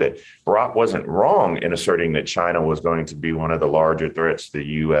want to say that Barack wasn't wrong in asserting that China was going to be one of the larger threats to the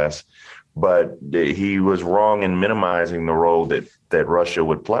U.S., but he was wrong in minimizing the role that Russia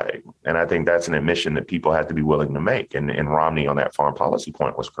would play. And I think that's an admission that people have to be willing to make. And Romney on that foreign policy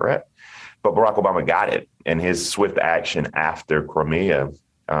point was correct. But Barack Obama got it. And his swift action after Crimea,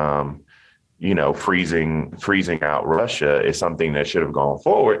 freezing out Russia is something that would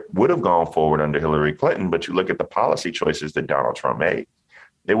have gone forward under Hillary Clinton. But you look at the policy choices that Donald Trump made.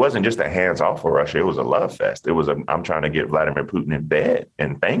 It wasn't just a hands off for Russia. It was a love fest. It was I'm trying to get Vladimir Putin in bed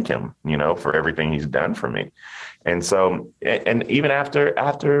and thank him, for everything he's done for me. And so, and even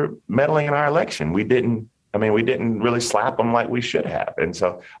after meddling in our election, we didn't really slap him like we should have. And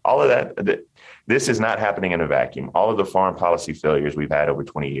so all of that, this is not happening in a vacuum. All of the foreign policy failures we've had over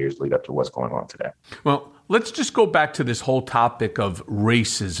 20 years lead up to what's going on today. Well, let's just go back to this whole topic of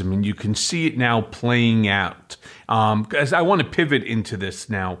racism, and you can see it now playing out. As I want to pivot into this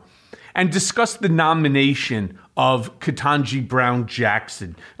now and discuss the nomination of Ketanji Brown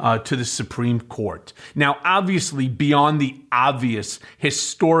Jackson to the Supreme Court. Now, obviously, beyond the obvious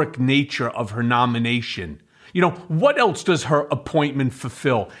historic nature of her nomination, what else does her appointment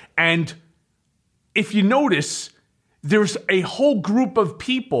fulfill? And if you notice, there's a whole group of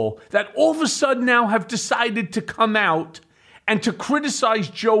people that all of a sudden now have decided to come out and to criticize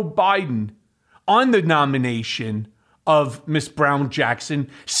Joe Biden on the nomination of Miss Brown Jackson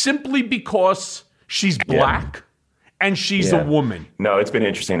simply because she's black and she's a woman. No, it's been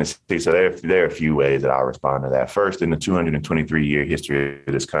interesting to see. So there are a few ways that I'll respond to that. First, in the 223-year history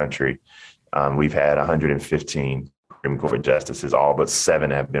of this country, we've had 115 Supreme Court justices. All but 7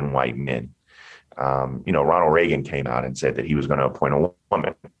 have been white men. Ronald Reagan came out and said that he was going to appoint a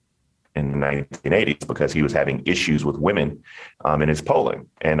woman in the 1980s because he was having issues with women in his polling.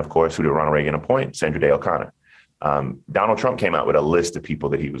 And of course, who did Ronald Reagan appoint? Sandra Day O'Connor. Donald Trump came out with a list of people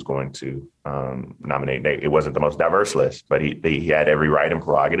that he was going to nominate. It wasn't the most diverse list, but he had every right and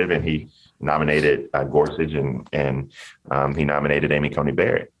prerogative, and he nominated Gorsuch and he nominated Amy Coney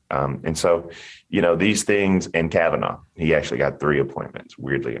Barrett. And so, these things, and Kavanaugh, he actually got 3 appointments,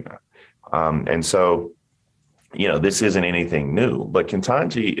 weirdly enough. And so, this isn't anything new, but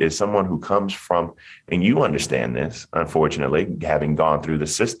Ketanji is someone who comes from, and you understand this, unfortunately, having gone through the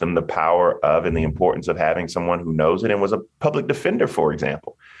system, the power of and the importance of having someone who knows it and was a public defender, for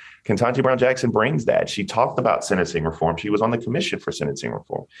example. Ketanji Brown Jackson brings that. She talked about sentencing reform. She was on the commission for sentencing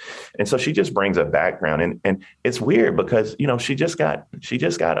reform. And so she just brings a background. And it's weird because, she just got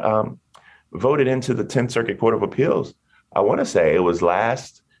voted into the 10th Circuit Court of Appeals. I want to say it was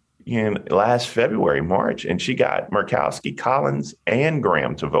last February, March, and she got Murkowski, Collins, and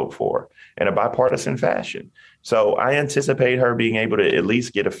Graham to vote for her in a bipartisan fashion. So I anticipate her being able to at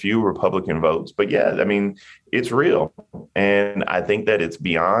least get a few Republican votes. But it's real. And I think that it's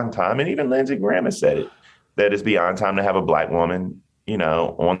beyond time. And even Lindsey Graham has said it, that it's beyond time to have a black woman,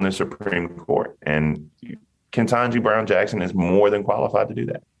 on the Supreme Court. And Ketanji Brown Jackson is more than qualified to do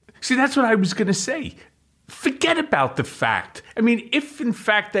that. See, that's what I was going to say. Forget about the fact. If in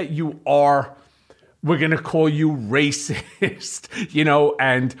fact that you are, we're going to call you racist,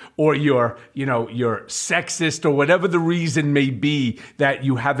 or you're sexist, or whatever the reason may be that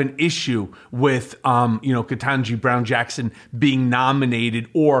you have an issue with, Ketanji Brown Jackson being nominated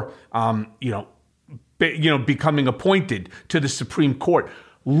or, becoming appointed to the Supreme Court.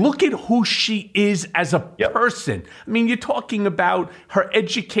 Look at who she is as a person. You're talking about her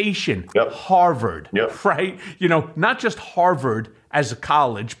education, Harvard, right? Not just Harvard as a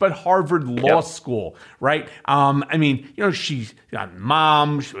college, but Harvard Law School, right? She's got a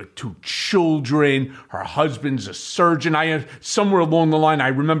mom, she's got 2 children, her husband's a surgeon. Somewhere along the line, I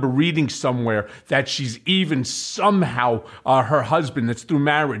remember reading somewhere that she's even somehow, her husband, that's through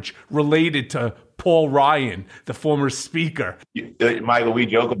marriage, related to Paul Ryan, the former speaker. Michael, we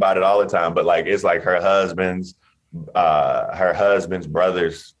joke about it all the time, but it's like her husband's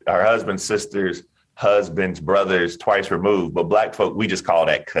sister's husband's brothers twice removed, but black folk, we just call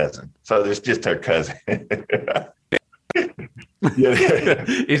that cousin. So it's just her cousin.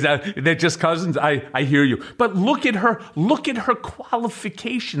 Is that they're just cousins? I hear you. But look at her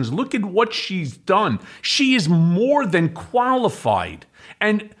qualifications. Look at what she's done. She is more than qualified.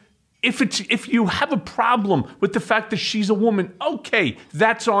 And if you have a problem with the fact that she's a woman, okay,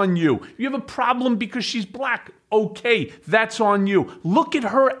 that's on you. If you have a problem because she's black, okay, that's on you. Look at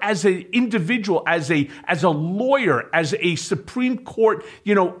her as an individual, as a lawyer, as a Supreme Court,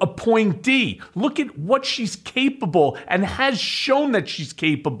 appointee. Look at what she's capable and has shown that she's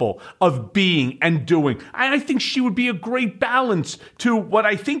capable of being and doing. I think she would be a great balance to what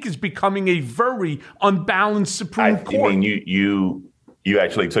I think is becoming a very unbalanced Supreme Court. You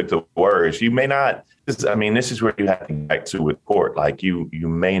actually took the words. You may not, this is where you have to get back to with court. You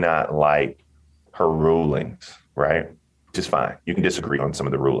may not like her rulings, right? Which is fine. You can disagree on some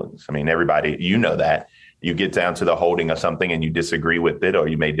of the rulings. Everybody, that. You get down to the holding of something and you disagree with it, or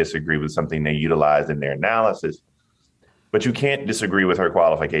you may disagree with something they utilized in their analysis. but you can't disagree with her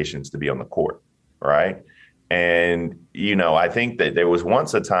qualifications to be on the court, right? And, I think that there was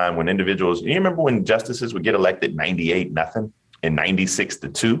once a time when individuals, you remember when justices would get elected 98-0 and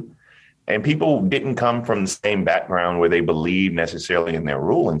 96-2? And people didn't come from the same background where they believed necessarily in their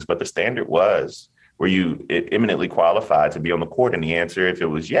rulings, but the standard was, were you eminently qualified to be on the court? And the answer, if it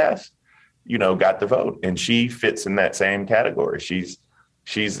was yes, got the vote. And she fits in that same category. She's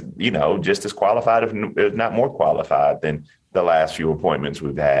just as qualified, if not more qualified than the last few appointments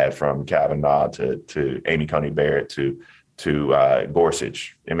we've had, from Kavanaugh to Amy Coney Barrett to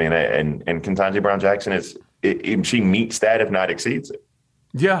Gorsuch. I mean, and Ketanji Brown Jackson she meets that, if not exceeds it.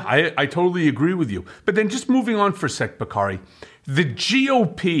 Yeah, I totally agree with you. But then just moving on for a sec, Bakari, the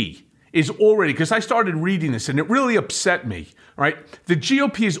GOP is already, because I started reading this and it really upset me, right? The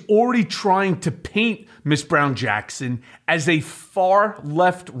GOP is already trying to paint Miss Brown Jackson as a far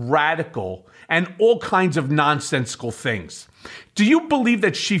left radical and all kinds of nonsensical things. Do you believe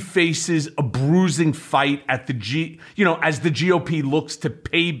that she faces a bruising fight at as the GOP looks to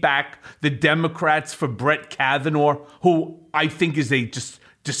pay back the Democrats for Brett Kavanaugh, who I think is a just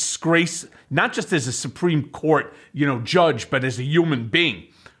disgrace, not just as a Supreme Court, judge, but as a human being?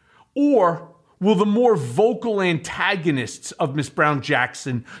 Or will the more vocal antagonists of Miss Brown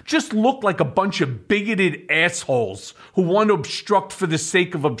Jackson just look like a bunch of bigoted assholes who want to obstruct for the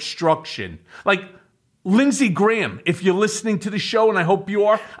sake of obstruction? Like Lindsey Graham, if you're listening to the show, and I hope you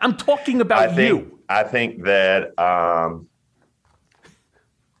are, I'm talking about you. I think that,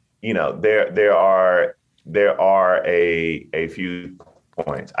 there are a few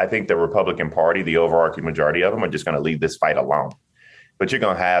points. I think the Republican Party, the overarching majority of them, are just going to leave this fight alone. But you're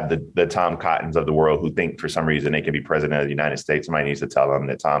going to have the Tom Cottons of the world who think for some reason they can be president of the United States. Somebody needs to tell them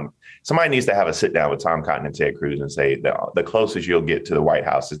that somebody needs to have a sit down with Tom Cotton and Ted Cruz and say the closest you'll get to the White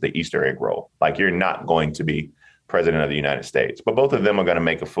House is the Easter egg roll. Like, you're not going to be president of the United States. But both of them are going to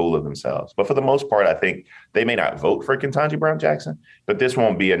make a fool of themselves. But for the most part, I think they may not vote for Ketanji Brown Jackson, but this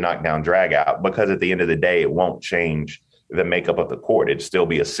won't be a knockdown drag out, because at the end of the day, it won't change the makeup of the court. It'd still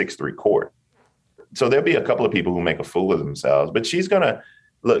be a 6-3 court. So there'll be a couple of people who make a fool of themselves, but she's going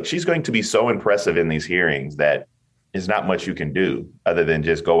to be so impressive in these hearings that there's not much you can do other than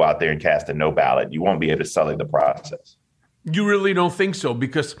just go out there and cast a no ballot. You won't be able to sully the process. You really don't think so?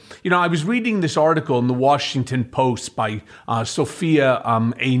 Because, I was reading this article in the Washington Post by Sophia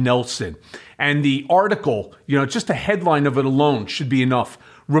A. Nelson. And the article, just the headline of it alone should be enough.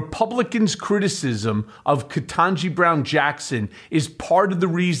 Republicans' criticism of Ketanji Brown Jackson is part of the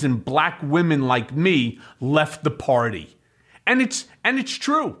reason black women like me left the party. And it's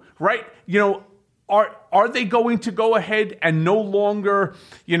true, right? Are they going to go ahead and no longer,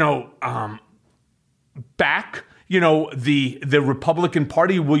 back, the Republican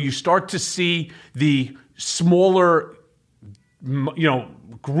Party? Will you start to see the smaller,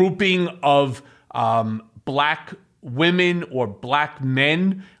 grouping of black women or black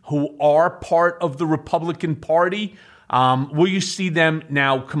men who are part of the Republican Party? Will you see them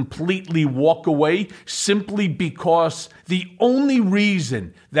now completely walk away simply because the only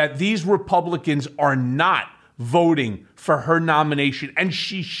reason that these Republicans are not voting for her nomination, and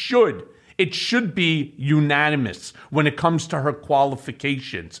it should be unanimous when it comes to her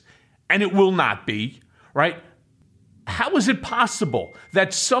qualifications, and it will not be, right? How is it possible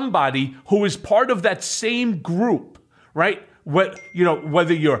that somebody who is part of that same group, right?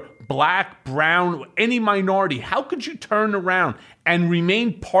 Whether you're black, brown, any minority, how could you turn around and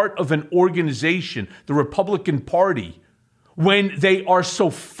remain part of an organization, the Republican Party, when they are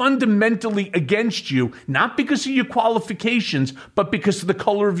so fundamentally against you, not because of your qualifications, but because of the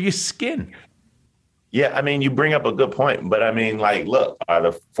color of your skin? Yeah, I mean, you bring up a good point, but I mean, look, are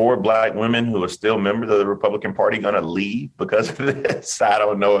the 4 black women who are still members of the Republican Party going to leave because of this? I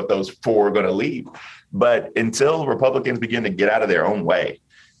don't know if those 4 are going to leave. But until Republicans begin to get out of their own way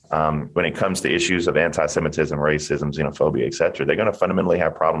when it comes to issues of anti-Semitism, racism, xenophobia, et cetera, they're going to fundamentally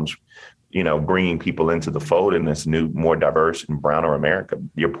have problems, bringing people into the fold in this new, more diverse and browner America.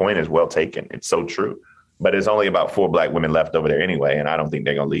 Your point is well taken. It's so true. But there's only about 4 black women left over there anyway, and I don't think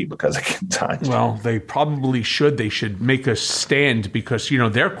they're going to leave because of Ketanji. Well, they probably should. They should make a stand because,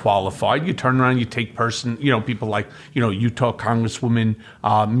 they're qualified. You turn around, you take people like, Utah Congresswoman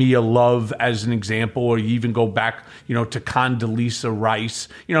Mia Love as an example, or you even go back, to Condoleezza Rice.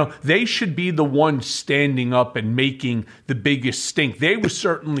 They should be the ones standing up and making the biggest stink. They were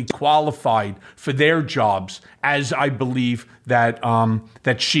certainly qualified for their jobs, as I believe that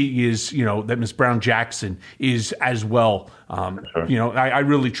she is, that Ms. Brown Jackson is as well. I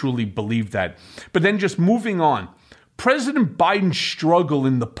really truly believe that. But then just moving on, President Biden's struggle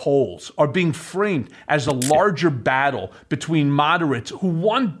in the polls are being framed as a larger battle between moderates who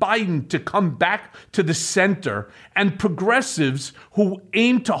want Biden to come back to the center and progressives who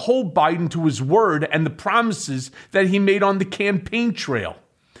aim to hold Biden to his word and the promises that he made on the campaign trail,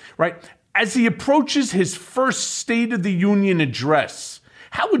 right? As he approaches his first State of the Union address,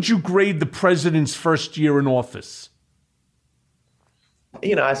 how would you grade the president's first year in office?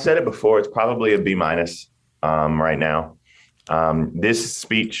 I said it before, it's probably a B- right now. This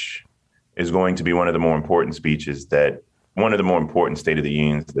speech is going to be one of the more important State of the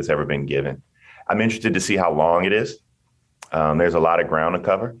Unions that's ever been given. I'm interested to see how long it is. There's a lot of ground to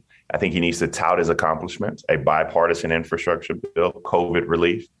cover. I think he needs to tout his accomplishments, a bipartisan infrastructure bill, COVID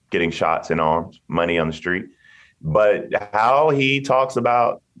relief, getting shots in arms, money on the street. But how he talks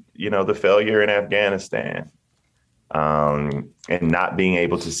about, the failure in Afghanistan, and not being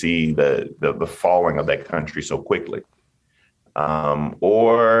able to see the falling of that country so quickly,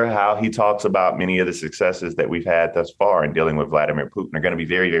 or how he talks about many of the successes that we've had thus far in dealing with Vladimir Putin are going to be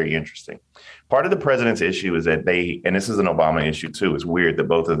very, very interesting. Part of the president's issue is that and this is an Obama issue too, it's weird that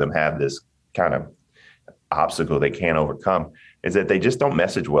both of them have this kind of obstacle they can't overcome, is that they just don't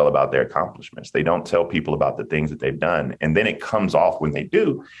message well about their accomplishments. They don't tell people about the things that they've done. And then it comes off when they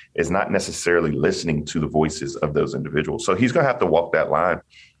do is not necessarily listening to the voices of those individuals. So he's going to have to walk that line.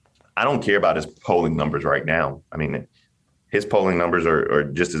 I don't care about his polling numbers right now. I mean, his polling numbers are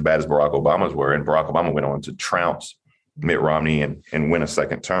just as bad as Barack Obama's were. And Barack Obama went on to trounce Mitt Romney and win a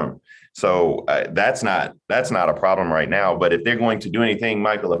second term. So that's not a problem right now. But if they're going to do anything,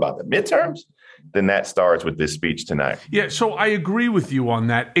 Michael, about the midterms, then that starts with this speech tonight. Yeah, so I agree with you on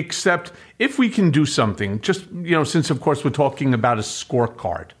that, except if we can do something, just, since, of course, we're talking about a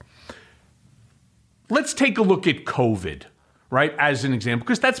scorecard. Let's take a look at COVID, right, as an example,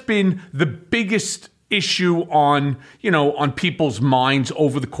 because that's been the biggest issue on people's minds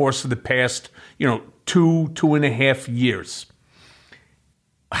over the course of the past, 2.5 years.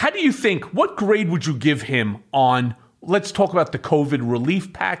 How do you think, what grade would you give him on, let's talk about the COVID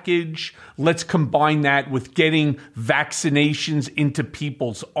relief package. Let's combine that with getting vaccinations into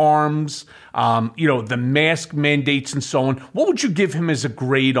people's arms, the mask mandates and so on. What would you give him as a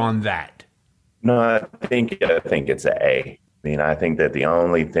grade on that? No, I think it's an A. I mean, I think that the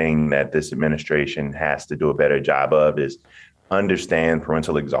only thing that this administration has to do a better job of is understand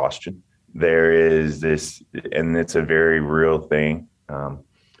parental exhaustion. There is this, and it's a very real thing.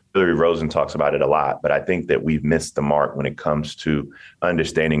 Hillary Rosen talks about it a lot, but I think that we've missed the mark when it comes to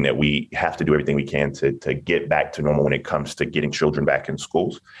understanding that we have to do everything we can to get back to normal when it comes to getting children back in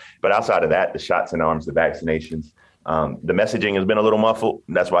schools. But outside of that, the shots in arms, the vaccinations, the messaging has been a little muffled.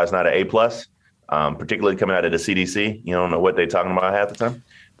 That's why it's not an A+, particularly coming out of the CDC. You don't know what they're talking about half the time.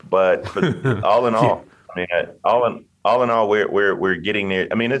 But all in all, I mean, all in all, we're getting there.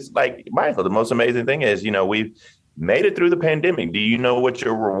 I mean, it's like, Michael, the most amazing thing is, we've made it through the pandemic. Do you know what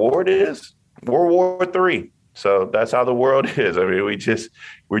your reward is? World War III. So that's how the world is. I mean, we're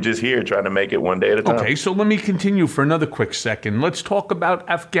just here trying to make it one day at a time. Okay, so let me continue for another quick second. Let's talk about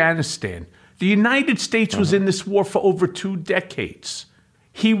Afghanistan. The United States was in this war for over 2 decades.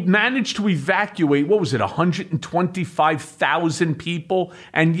 He managed to evacuate, 125,000 people?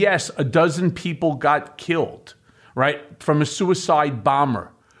 And yes, a dozen people got killed, right, from a suicide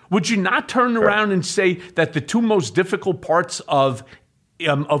bomber. Would you not turn around and say that the 2 most difficult parts of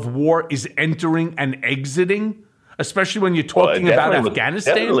war is entering and exiting, especially when you're talking about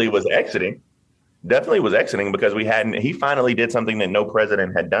Afghanistan? Definitely was exiting because he finally did something that no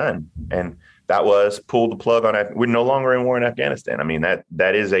president had done. And that was pull the plug on it. We're no longer in war in Afghanistan. I mean,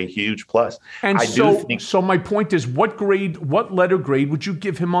 that is a huge plus. And so my point is, what letter grade would you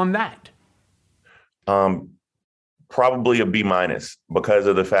give him on that? Probably a B- because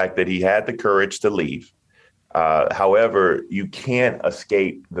of the fact that he had the courage to leave. However, you can't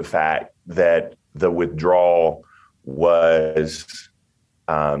escape the fact that the withdrawal was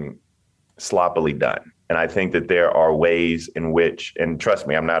sloppily done. And I think that there are ways in which, and trust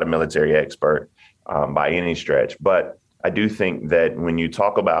me, I'm not a military expert by any stretch, but I do think that when you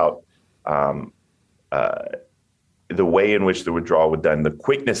talk about the way in which the withdrawal was done, the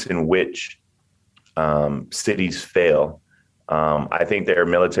quickness in which cities fail. I think there are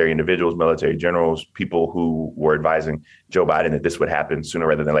military individuals, military generals, people who were advising Joe Biden that this would happen sooner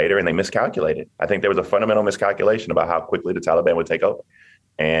rather than later, and they miscalculated. I think there was a fundamental miscalculation about how quickly the Taliban would take over.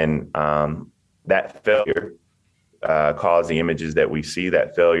 And that failure caused the images that we see.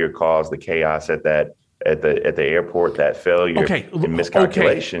 That failure caused the chaos at the airport. That failure and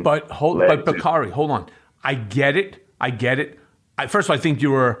miscalculation. Okay, but Bakari, hold on. I get it. First of all, I think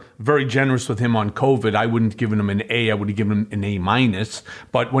you were very generous with him on COVID. I wouldn't have given him an A. I would have given him an A-.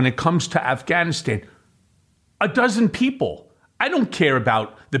 But when it comes to Afghanistan, 12 people. I don't care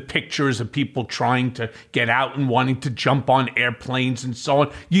about the pictures of people trying to get out and wanting to jump on airplanes and so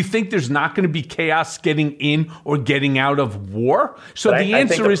on. You think there's not going to be chaos getting in or getting out of war? So the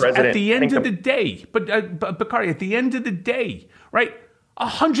answer is at the end of the day, but Bakari, at the end of the day, right,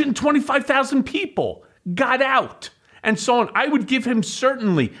 125,000 people got out. And so on. I would give him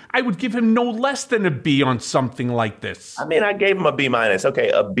no less than a B on something like this. I mean, I gave him a B-. Okay,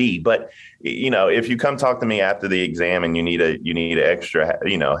 a B. But, if you come talk to me after the exam and you need an extra,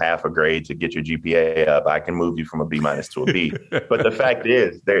 half a grade to get your GPA up, I can move you from a B- to a B. But the fact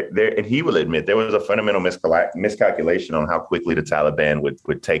is, and he will admit, there was a fundamental miscalculation on how quickly the Taliban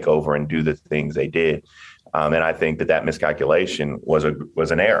would take over and do the things they did. And I think that miscalculation was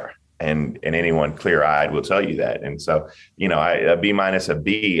an error. And anyone clear-eyed will tell you that. And so, a B-, a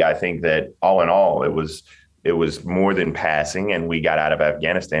B, I think that all in all, it was more than passing, and we got out of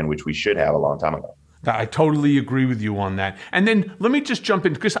Afghanistan, which we should have a long time ago. I totally agree with you on that. And then let me just jump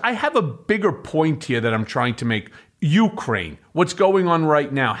in, because I have a bigger point here that I'm trying to make. Ukraine, what's going on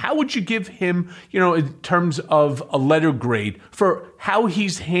right now. How would you give him, in terms of a letter grade for how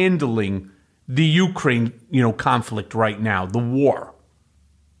he's handling the Ukraine, conflict right now, the war?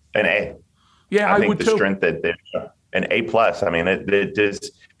 An A. Yeah, I think the too. Strength that an A+. I mean,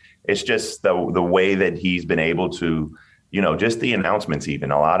 it's just the way that he's been able to, just the announcements,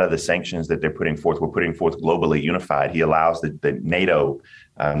 even a lot of the sanctions that we're putting forth globally unified. He allows the NATO,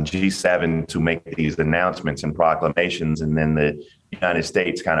 G7 to make these announcements and proclamations, and then the United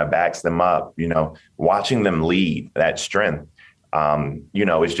States kind of backs them up. Watching them lead, that strength.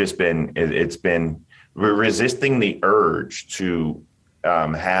 It's been resisting the urge to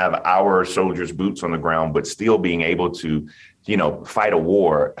have our soldiers' boots on the ground, but still being able to, fight a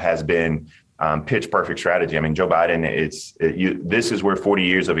war has been pitch perfect strategy. I mean, Joe Biden, this is where 40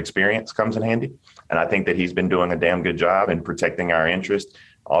 years of experience comes in handy. And I think that he's been doing a damn good job in protecting our interests,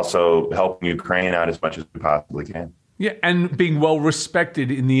 also helping Ukraine out as much as we possibly can. Yeah, and being well respected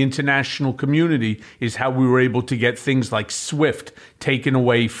in the international community is how we were able to get things like SWIFT taken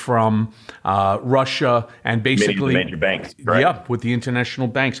away from Russia and basically major banks. Right? Yeah, with the international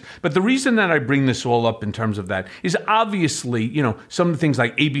banks. But the reason that I bring this all up in terms of that is obviously, some of the things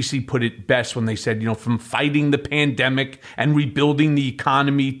like ABC put it best when they said, from fighting the pandemic and rebuilding the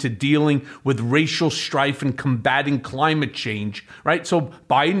economy to dealing with racial strife and combating climate change, right? So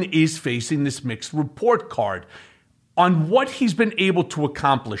Biden is facing this mixed report card on what he's been able to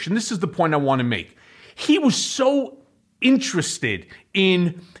accomplish. And this is the point I want to make. He was so interested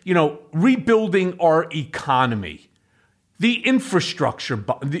in, rebuilding our economy. The infrastructure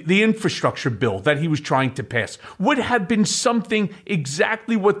bill that he was trying to pass would have been something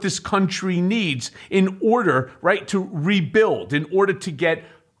exactly what this country needs in order, right, to rebuild, in order to get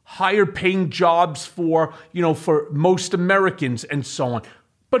higher paying jobs for most Americans and so on.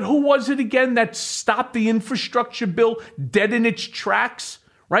 But who was it again that stopped the infrastructure bill dead in its tracks,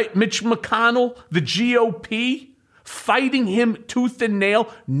 right? Mitch McConnell, the GOP, fighting him tooth and nail,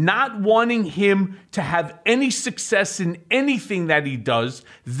 not wanting him to have any success in anything that he does.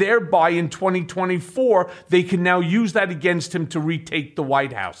 Thereby, in 2024, they can now use that against him to retake the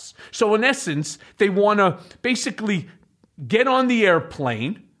White House. So in essence, they want to basically get on the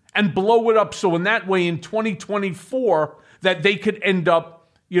airplane and blow it up. So in that way, in 2024, that they could end up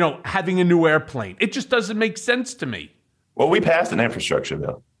having a new airplane. It just doesn't make sense to me. Well, we passed an infrastructure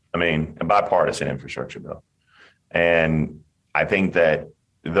bill. I mean, a bipartisan infrastructure bill. And I think that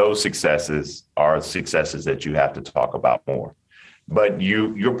those successes are successes that you have to talk about more. But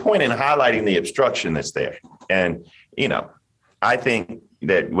your point in highlighting the obstruction that's there. And, I think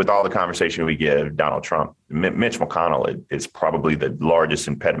that with all the conversation we give Donald Trump, Mitch McConnell is probably the largest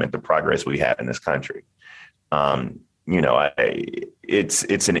impediment to progress we have in this country.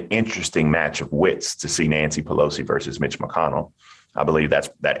 It's an interesting match of wits to see Nancy Pelosi versus Mitch McConnell. I believe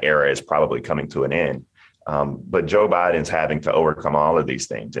that era is probably coming to an end. But Joe Biden's having to overcome all of these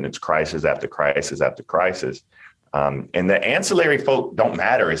things, and it's crisis after crisis after crisis. And the ancillary folk don't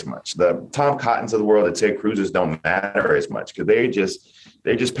matter as much. The Tom Cottons of the world, the Ted Cruz's don't matter as much because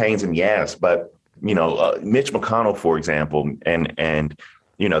they're just pains in the ass. But Mitch McConnell, for example, and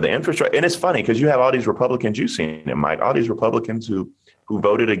the infrastructure. And it's funny because you have all these Republicans, you've seen it, Mike, all these Republicans who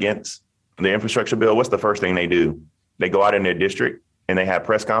voted against the infrastructure bill. What's the first thing they do? They go out in their district and they have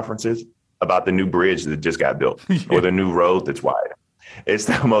press conferences about the new bridge that just got built or the new road that's wide. It's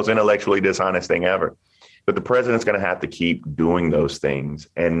the most intellectually dishonest thing ever. But the president's going to have to keep doing those things.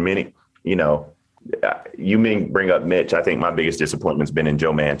 And many, You bring up Mitch. I think my biggest disappointment's been in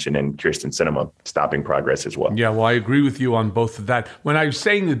Joe Manchin and Kyrsten Sinema stopping progress as well. Yeah, well, I agree with you on both of that. When I was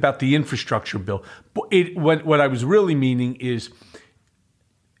saying about the infrastructure bill, what I was really meaning is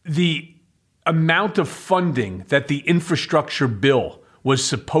the amount of funding that the infrastructure bill was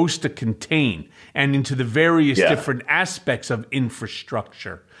supposed to contain and into the various different aspects of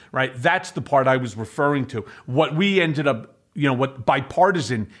infrastructure, right? That's the part I was referring to. What we ended up, what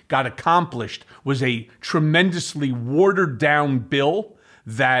bipartisan got accomplished was a tremendously watered down bill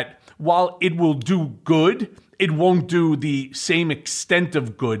that, while it will do good, it won't do the same extent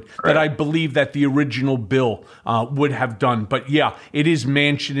of good that I believe that the original bill would have done. But yeah, it is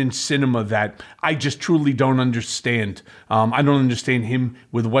Manchin and Sinema that I just truly don't understand. I don't understand him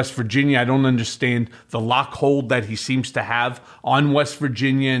with West Virginia. I don't understand the lockhold that he seems to have on West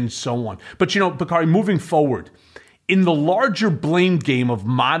Virginia and so on. But Bakari, moving forward, in the larger blame game of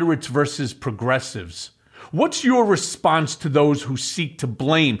moderates versus progressives, what's your response to those who seek to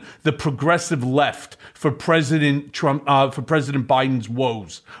blame the progressive left for President Trump, for President Biden's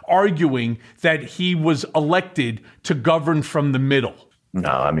woes, arguing that he was elected to govern from the middle? No,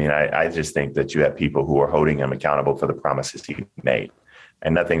 I mean, I just think that you have people who are holding him accountable for the promises he made.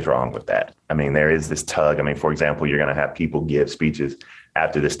 And nothing's wrong with that. I mean, there is this tug. I mean, for example, you're going to have people give speeches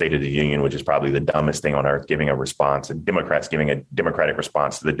after the State of the Union, which is probably the dumbest thing on earth, giving a response, and Democrats giving a Democratic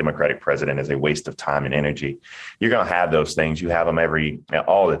response to the Democratic president is a waste of time and energy. You're going to have those things. You have them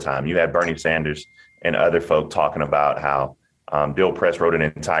all the time. You had Bernie Sanders and other folk talking about how Bill Press wrote an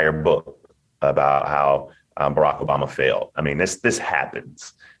entire book about how Barack Obama failed. I mean, this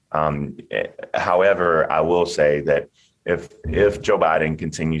happens. However, I will say that if Joe Biden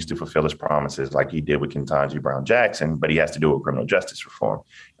continues to fulfill his promises like he did with Ketanji Brown Jackson, but he has to do it with criminal justice reform.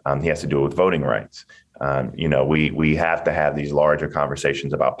 He has to do it with voting rights. We have to have these larger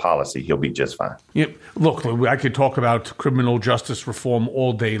conversations about policy. He'll be just fine. Yeah, look, I could talk about criminal justice reform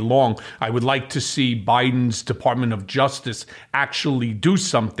all day long. I would like to see Biden's Department of Justice actually do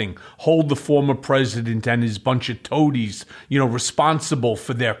something, hold the former president and his bunch of toadies, responsible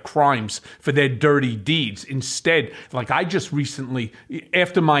for their crimes, for their dirty deeds. Instead, like I just recently,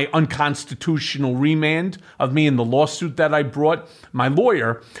 after my unconstitutional remand of me in the lawsuit that I brought, my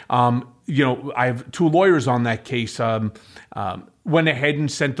lawyer, I have two lawyers on that case, went ahead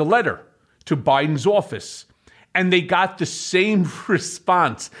and sent a letter to Biden's office. And they got the same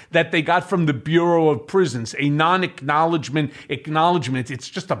response that they got from the Bureau of Prisons, a non-acknowledgement. It's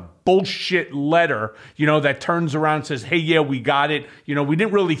just a bullshit letter, that turns around and says, hey, yeah, we got it. We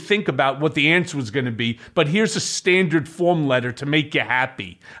didn't really think about what the answer was going to be, but here's a standard form letter to make you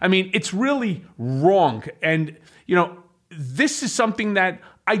happy. I mean, it's really wrong. And, this is something that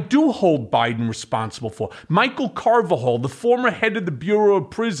I do hold Biden responsible for. Michael Carvajal, the former head of the Bureau of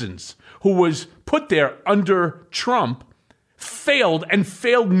Prisons, who was put there under Trump, failed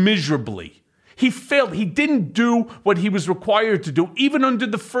miserably. He failed. He didn't do what he was required to do, even under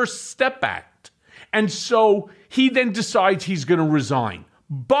the First Step Act. And so he then decides he's going to resign.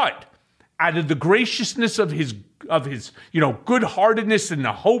 But out of the graciousness of his good-heartedness and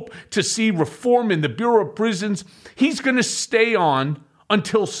the hope to see reform in the Bureau of Prisons, he's going to stay on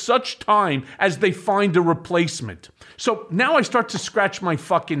until such time as they find a replacement. So now I start to scratch my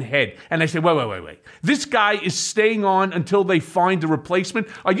fucking head and I say, wait. This guy is staying on until they find a replacement?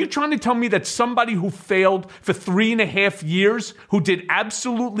 Are you trying to tell me that somebody who failed for 3.5 years, who did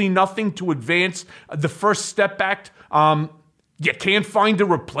absolutely nothing to advance the First Step Act, you can't find a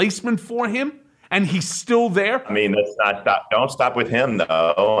replacement for him? And he's still there? I mean, let's not stop. Don't stop with him,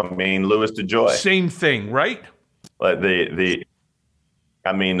 though. I mean, Louis DeJoy. Same thing, right? But the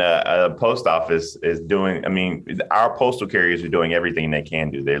post office is doing, our postal carriers are doing everything they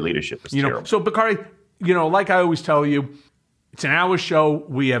can do. Their leadership is terrible. So, Bakari, like I always tell you, it's an hour show.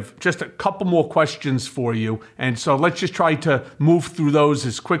 We have just a couple more questions for you. And so let's just try to move through those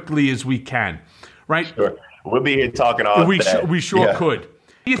as quickly as we can, right? Sure. We'll be here talking all day. We sure could.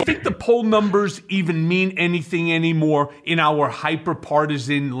 Do you think the poll numbers even mean anything anymore in our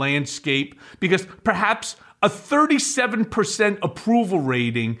hyper-partisan landscape? Because perhaps a 37% approval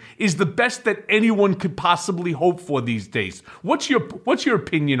rating is the best that anyone could possibly hope for these days. What's your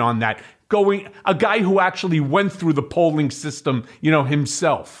opinion on that? A guy who actually went through the polling system,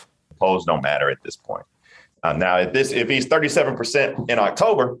 himself. Polls don't matter at this point. Now, if he's 37% in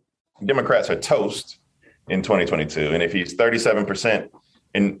October, Democrats are toast in 2022. And if he's 37%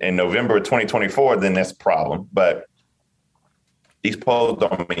 in November of 2024, then that's a problem. But these polls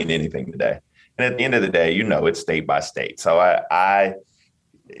don't mean anything today. And at the end of the day, it's state by state. So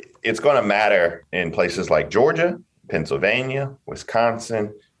it's going to matter in places like Georgia, Pennsylvania,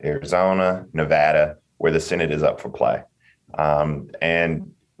 Wisconsin, Arizona, Nevada, where the Senate is up for play.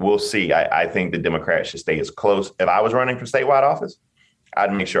 And we'll see. I think the Democrats should stay as close. If I was running for statewide office,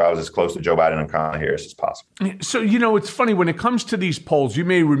 I'd make sure I was as close to Joe Biden and Kamala Harris as possible. So, it's funny when it comes to these polls, you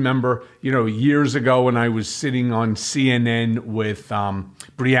may remember, years ago when I was sitting on CNN with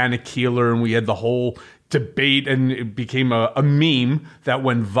Breonna Keeler and we had the whole debate and it became a meme that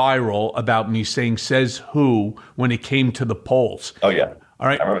went viral about me saying says who when it came to the polls. Oh, yeah. All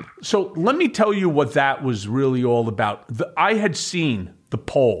right. So let me tell you what that was really all about. I had seen the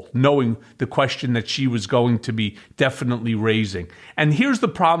poll, knowing the question that she was going to be definitely raising. And here's the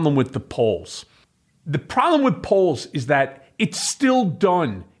problem with the polls. The problem with polls is that it's still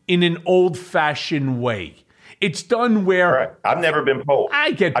done in an old-fashioned way. It's done where... Right. I've never been polled.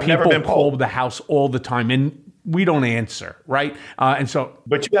 I get people poll the House all the time, and we don't answer, right? And so...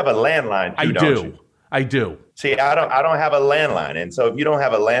 But you have a landline, too, don't you? I do. See, I don't have a landline. And so if you don't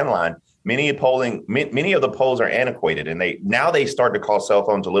have a landline, many of the polls are antiquated, and they start to call cell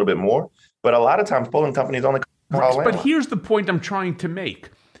phones a little bit more. But a lot of times polling companies only call landline. But here's the point I'm trying to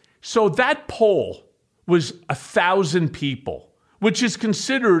make. So that poll was 1,000 people, which is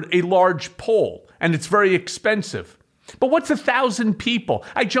considered a large poll, and it's very expensive. But what's 1,000 people?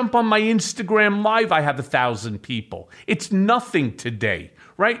 I jump on my Instagram Live, I have 1,000 people. It's nothing today,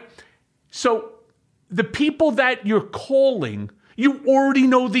 right? So the people that you're calling, you already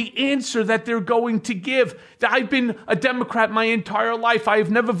know the answer that they're going to give. I've been a Democrat my entire life. I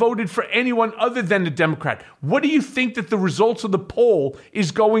have never voted for anyone other than a Democrat. What do you think that the results of the poll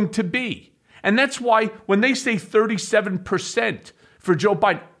is going to be? And that's why when they say 37% for Joe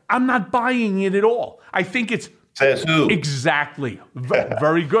Biden, I'm not buying it at all. I think it's says who? Exactly.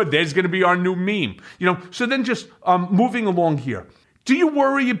 Very good. There's going to be our new meme. So then just moving along here. Do you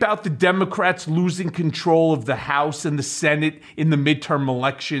worry about the Democrats losing control of the House and the Senate in the midterm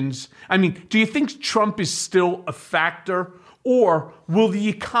elections? I mean, do you think Trump is still a factor? Or will the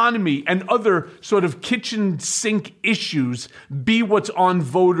economy and other sort of kitchen sink issues be what's on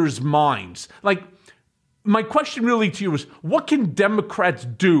voters' minds? Like, my question really to you is, what can Democrats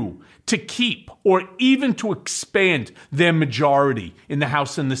do to keep or even to expand their majority in the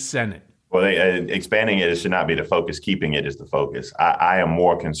House and the Senate? Well, expanding it should not be the focus. Keeping it is the focus. I am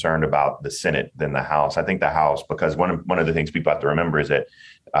more concerned about the Senate than the House. I think the House, because one of the things people have to remember is that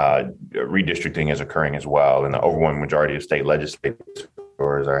redistricting is occurring as well. And the overwhelming majority of state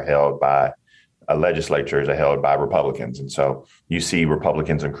legislatures are held by Republicans. And so you see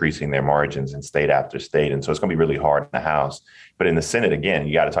Republicans increasing their margins in state after state. And so it's going to be really hard in the House. But in the Senate, again,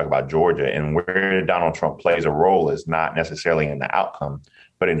 you got to talk about Georgia. And where Donald Trump plays a role is not necessarily in the outcome,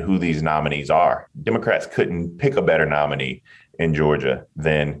 but in who these nominees are. Democrats couldn't pick a better nominee in Georgia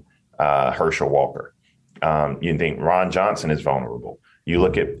than Herschel Walker. You think Ron Johnson is vulnerable. You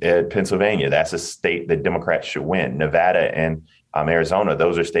look at Pennsylvania, that's a state that Democrats should win. Nevada and Arizona,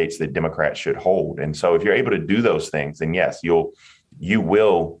 those are states that Democrats should hold. And so if you're able to do those things, then yes, you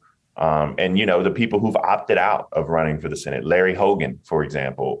will. And, the people who've opted out of running for the Senate, Larry Hogan, for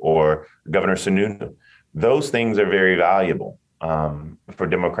example, or Governor Sununu, those things are very valuable for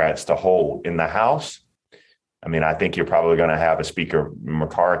Democrats to hold. In the House, I mean, I think you're probably going to have a Speaker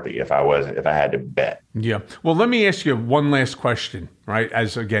McCarthy if I had to bet. Yeah. Well, let me ask you one last question, right?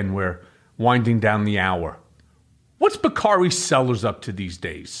 As again, we're winding down the hour. What's Bakari Sellers up to these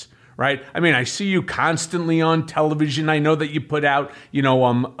days? Right? I mean, I see you constantly on television. I know that you put out,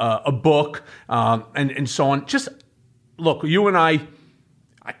 a book and so on. Just look, you and I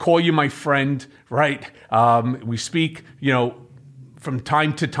call you my friend, right? We speak, from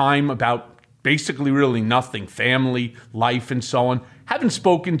time to time about basically really nothing, family, life, and so on. Haven't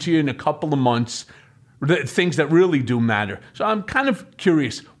spoken to you in a couple of months, the things that really do matter. So I'm kind of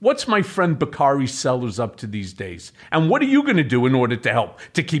curious, what's my friend Bakari Sellers up to these days? And what are you going to do in order to help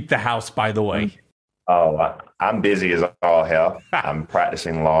to keep the House, by the way? Oh, I'm busy as all hell. I'm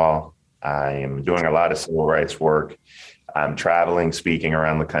practicing law. I am doing a lot of civil rights work. I'm traveling, speaking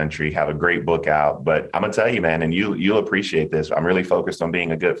around the country, have a great book out. But I'm going to tell you, man, and you'll appreciate this. I'm really focused on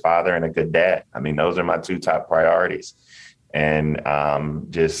being a good father and a good dad. I mean, those are my two top priorities. And I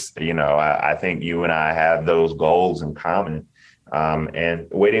think you and I have those goals in common, and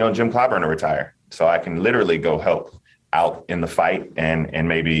waiting on Jim Clyburn to retire so I can literally go help out in the fight and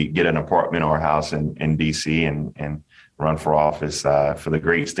maybe get an apartment or a house in D.C. and run for office for the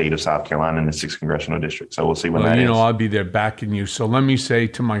great state of South Carolina in the 6th Congressional District. So we'll see when that is. I'll be there backing you. So let me say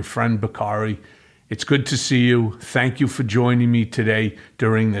to my friend Bakari, it's good to see you. Thank you for joining me today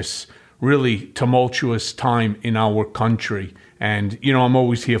during this really tumultuous time in our country. And, I'm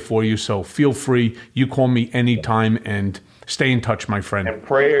always here for you. So feel free. You call me anytime. And Stay in touch, my friend. And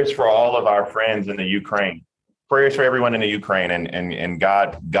prayers for all of our friends in the Ukraine. Prayers for everyone in the Ukraine, and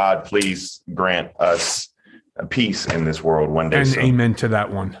God, please grant us peace in this world one day. And soon. amen to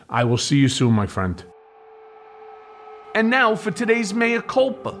that one. I will see you soon, my friend. And now for today's mea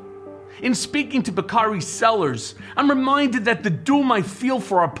culpa. In speaking to Bakari Sellers, I'm reminded that the doom I feel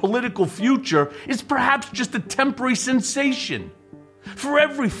for our political future is perhaps just a temporary sensation. For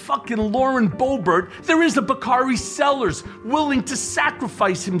every fucking Lauren Boebert, there is a Bakari Sellers willing to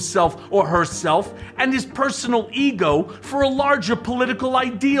sacrifice himself or herself and his personal ego for a larger political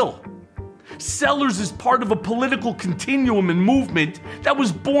ideal. Sellers is part of a political continuum and movement that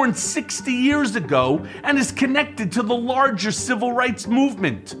was born 60 years ago and is connected to the larger civil rights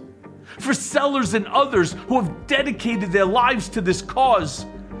movement. For Sellers and others who have dedicated their lives to this cause,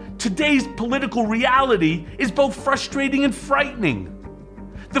 today's political reality is both frustrating and frightening.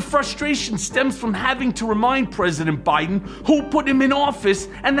 The frustration stems from having to remind President Biden who put him in office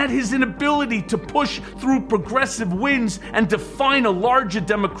and that his inability to push through progressive wins and define a larger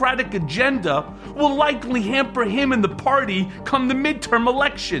Democratic agenda will likely hamper him and the party come the midterm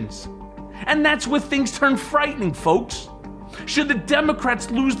elections. And that's where things turn frightening, folks. Should the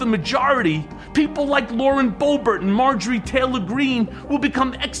Democrats lose the majority, people like Lauren Boebert and Marjorie Taylor Greene will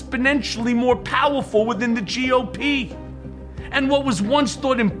become exponentially more powerful within the GOP. And what was once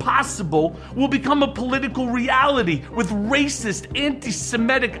thought impossible will become a political reality with racist,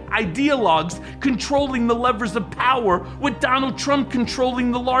 anti-Semitic ideologues controlling the levers of power, with Donald Trump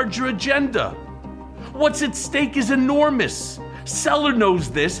controlling the larger agenda. What's at stake is enormous. Seller knows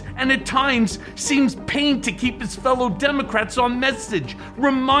this, and at times seems pained to keep his fellow Democrats on message,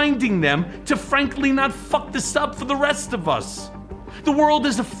 reminding them to frankly not fuck this up for the rest of us. The world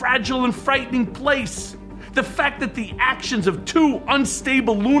is a fragile and frightening place. The fact that the actions of two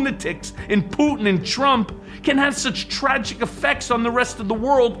unstable lunatics in Putin and Trump can have such tragic effects on the rest of the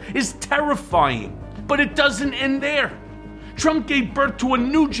world is terrifying. But it doesn't end there. Trump gave birth to a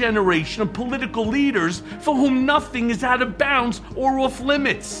new generation of political leaders for whom nothing is out of bounds or off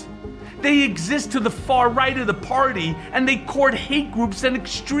limits. They exist to the far right of the party, and they court hate groups and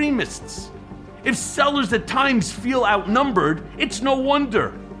extremists. If Sellers at times feel outnumbered, it's no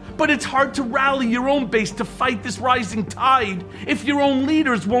wonder. But it's hard to rally your own base to fight this rising tide if your own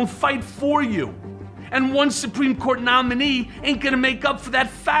leaders won't fight for you. And one Supreme Court nominee ain't gonna make up for that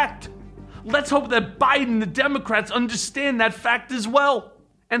fact. Let's hope that Biden and the Democrats understand that fact as well.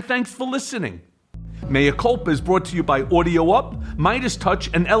 And thanks for listening. Mea Culpa is brought to you by Audio Up, Midas Touch,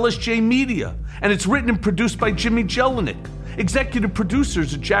 and LSJ Media. And it's written and produced by Jimmy Jelinek. Executive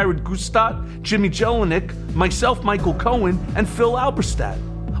producers are Jared Gustat, Jimmy Jelinek, myself, Michael Cohen, and Phil Alberstadt.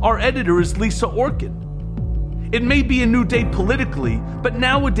 Our editor is Lisa Orkin. It may be a new day politically, but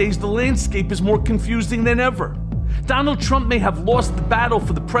nowadays the landscape is more confusing than ever. Donald Trump may have lost the battle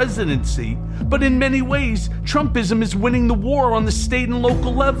for the presidency, but in many ways, Trumpism is winning the war on the state and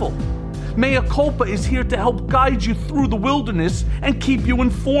local level. Mea Culpa is here to help guide you through the wilderness and keep you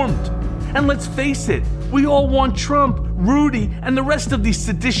informed. And let's face it, we all want Trump, Rudy, and the rest of these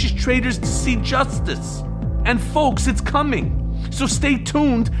seditious traitors to see justice. And folks, it's coming. So stay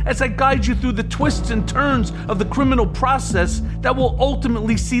tuned as I guide you through the twists and turns of the criminal process that will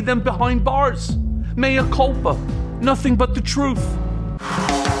ultimately see them behind bars. Mea Culpa, nothing but the truth.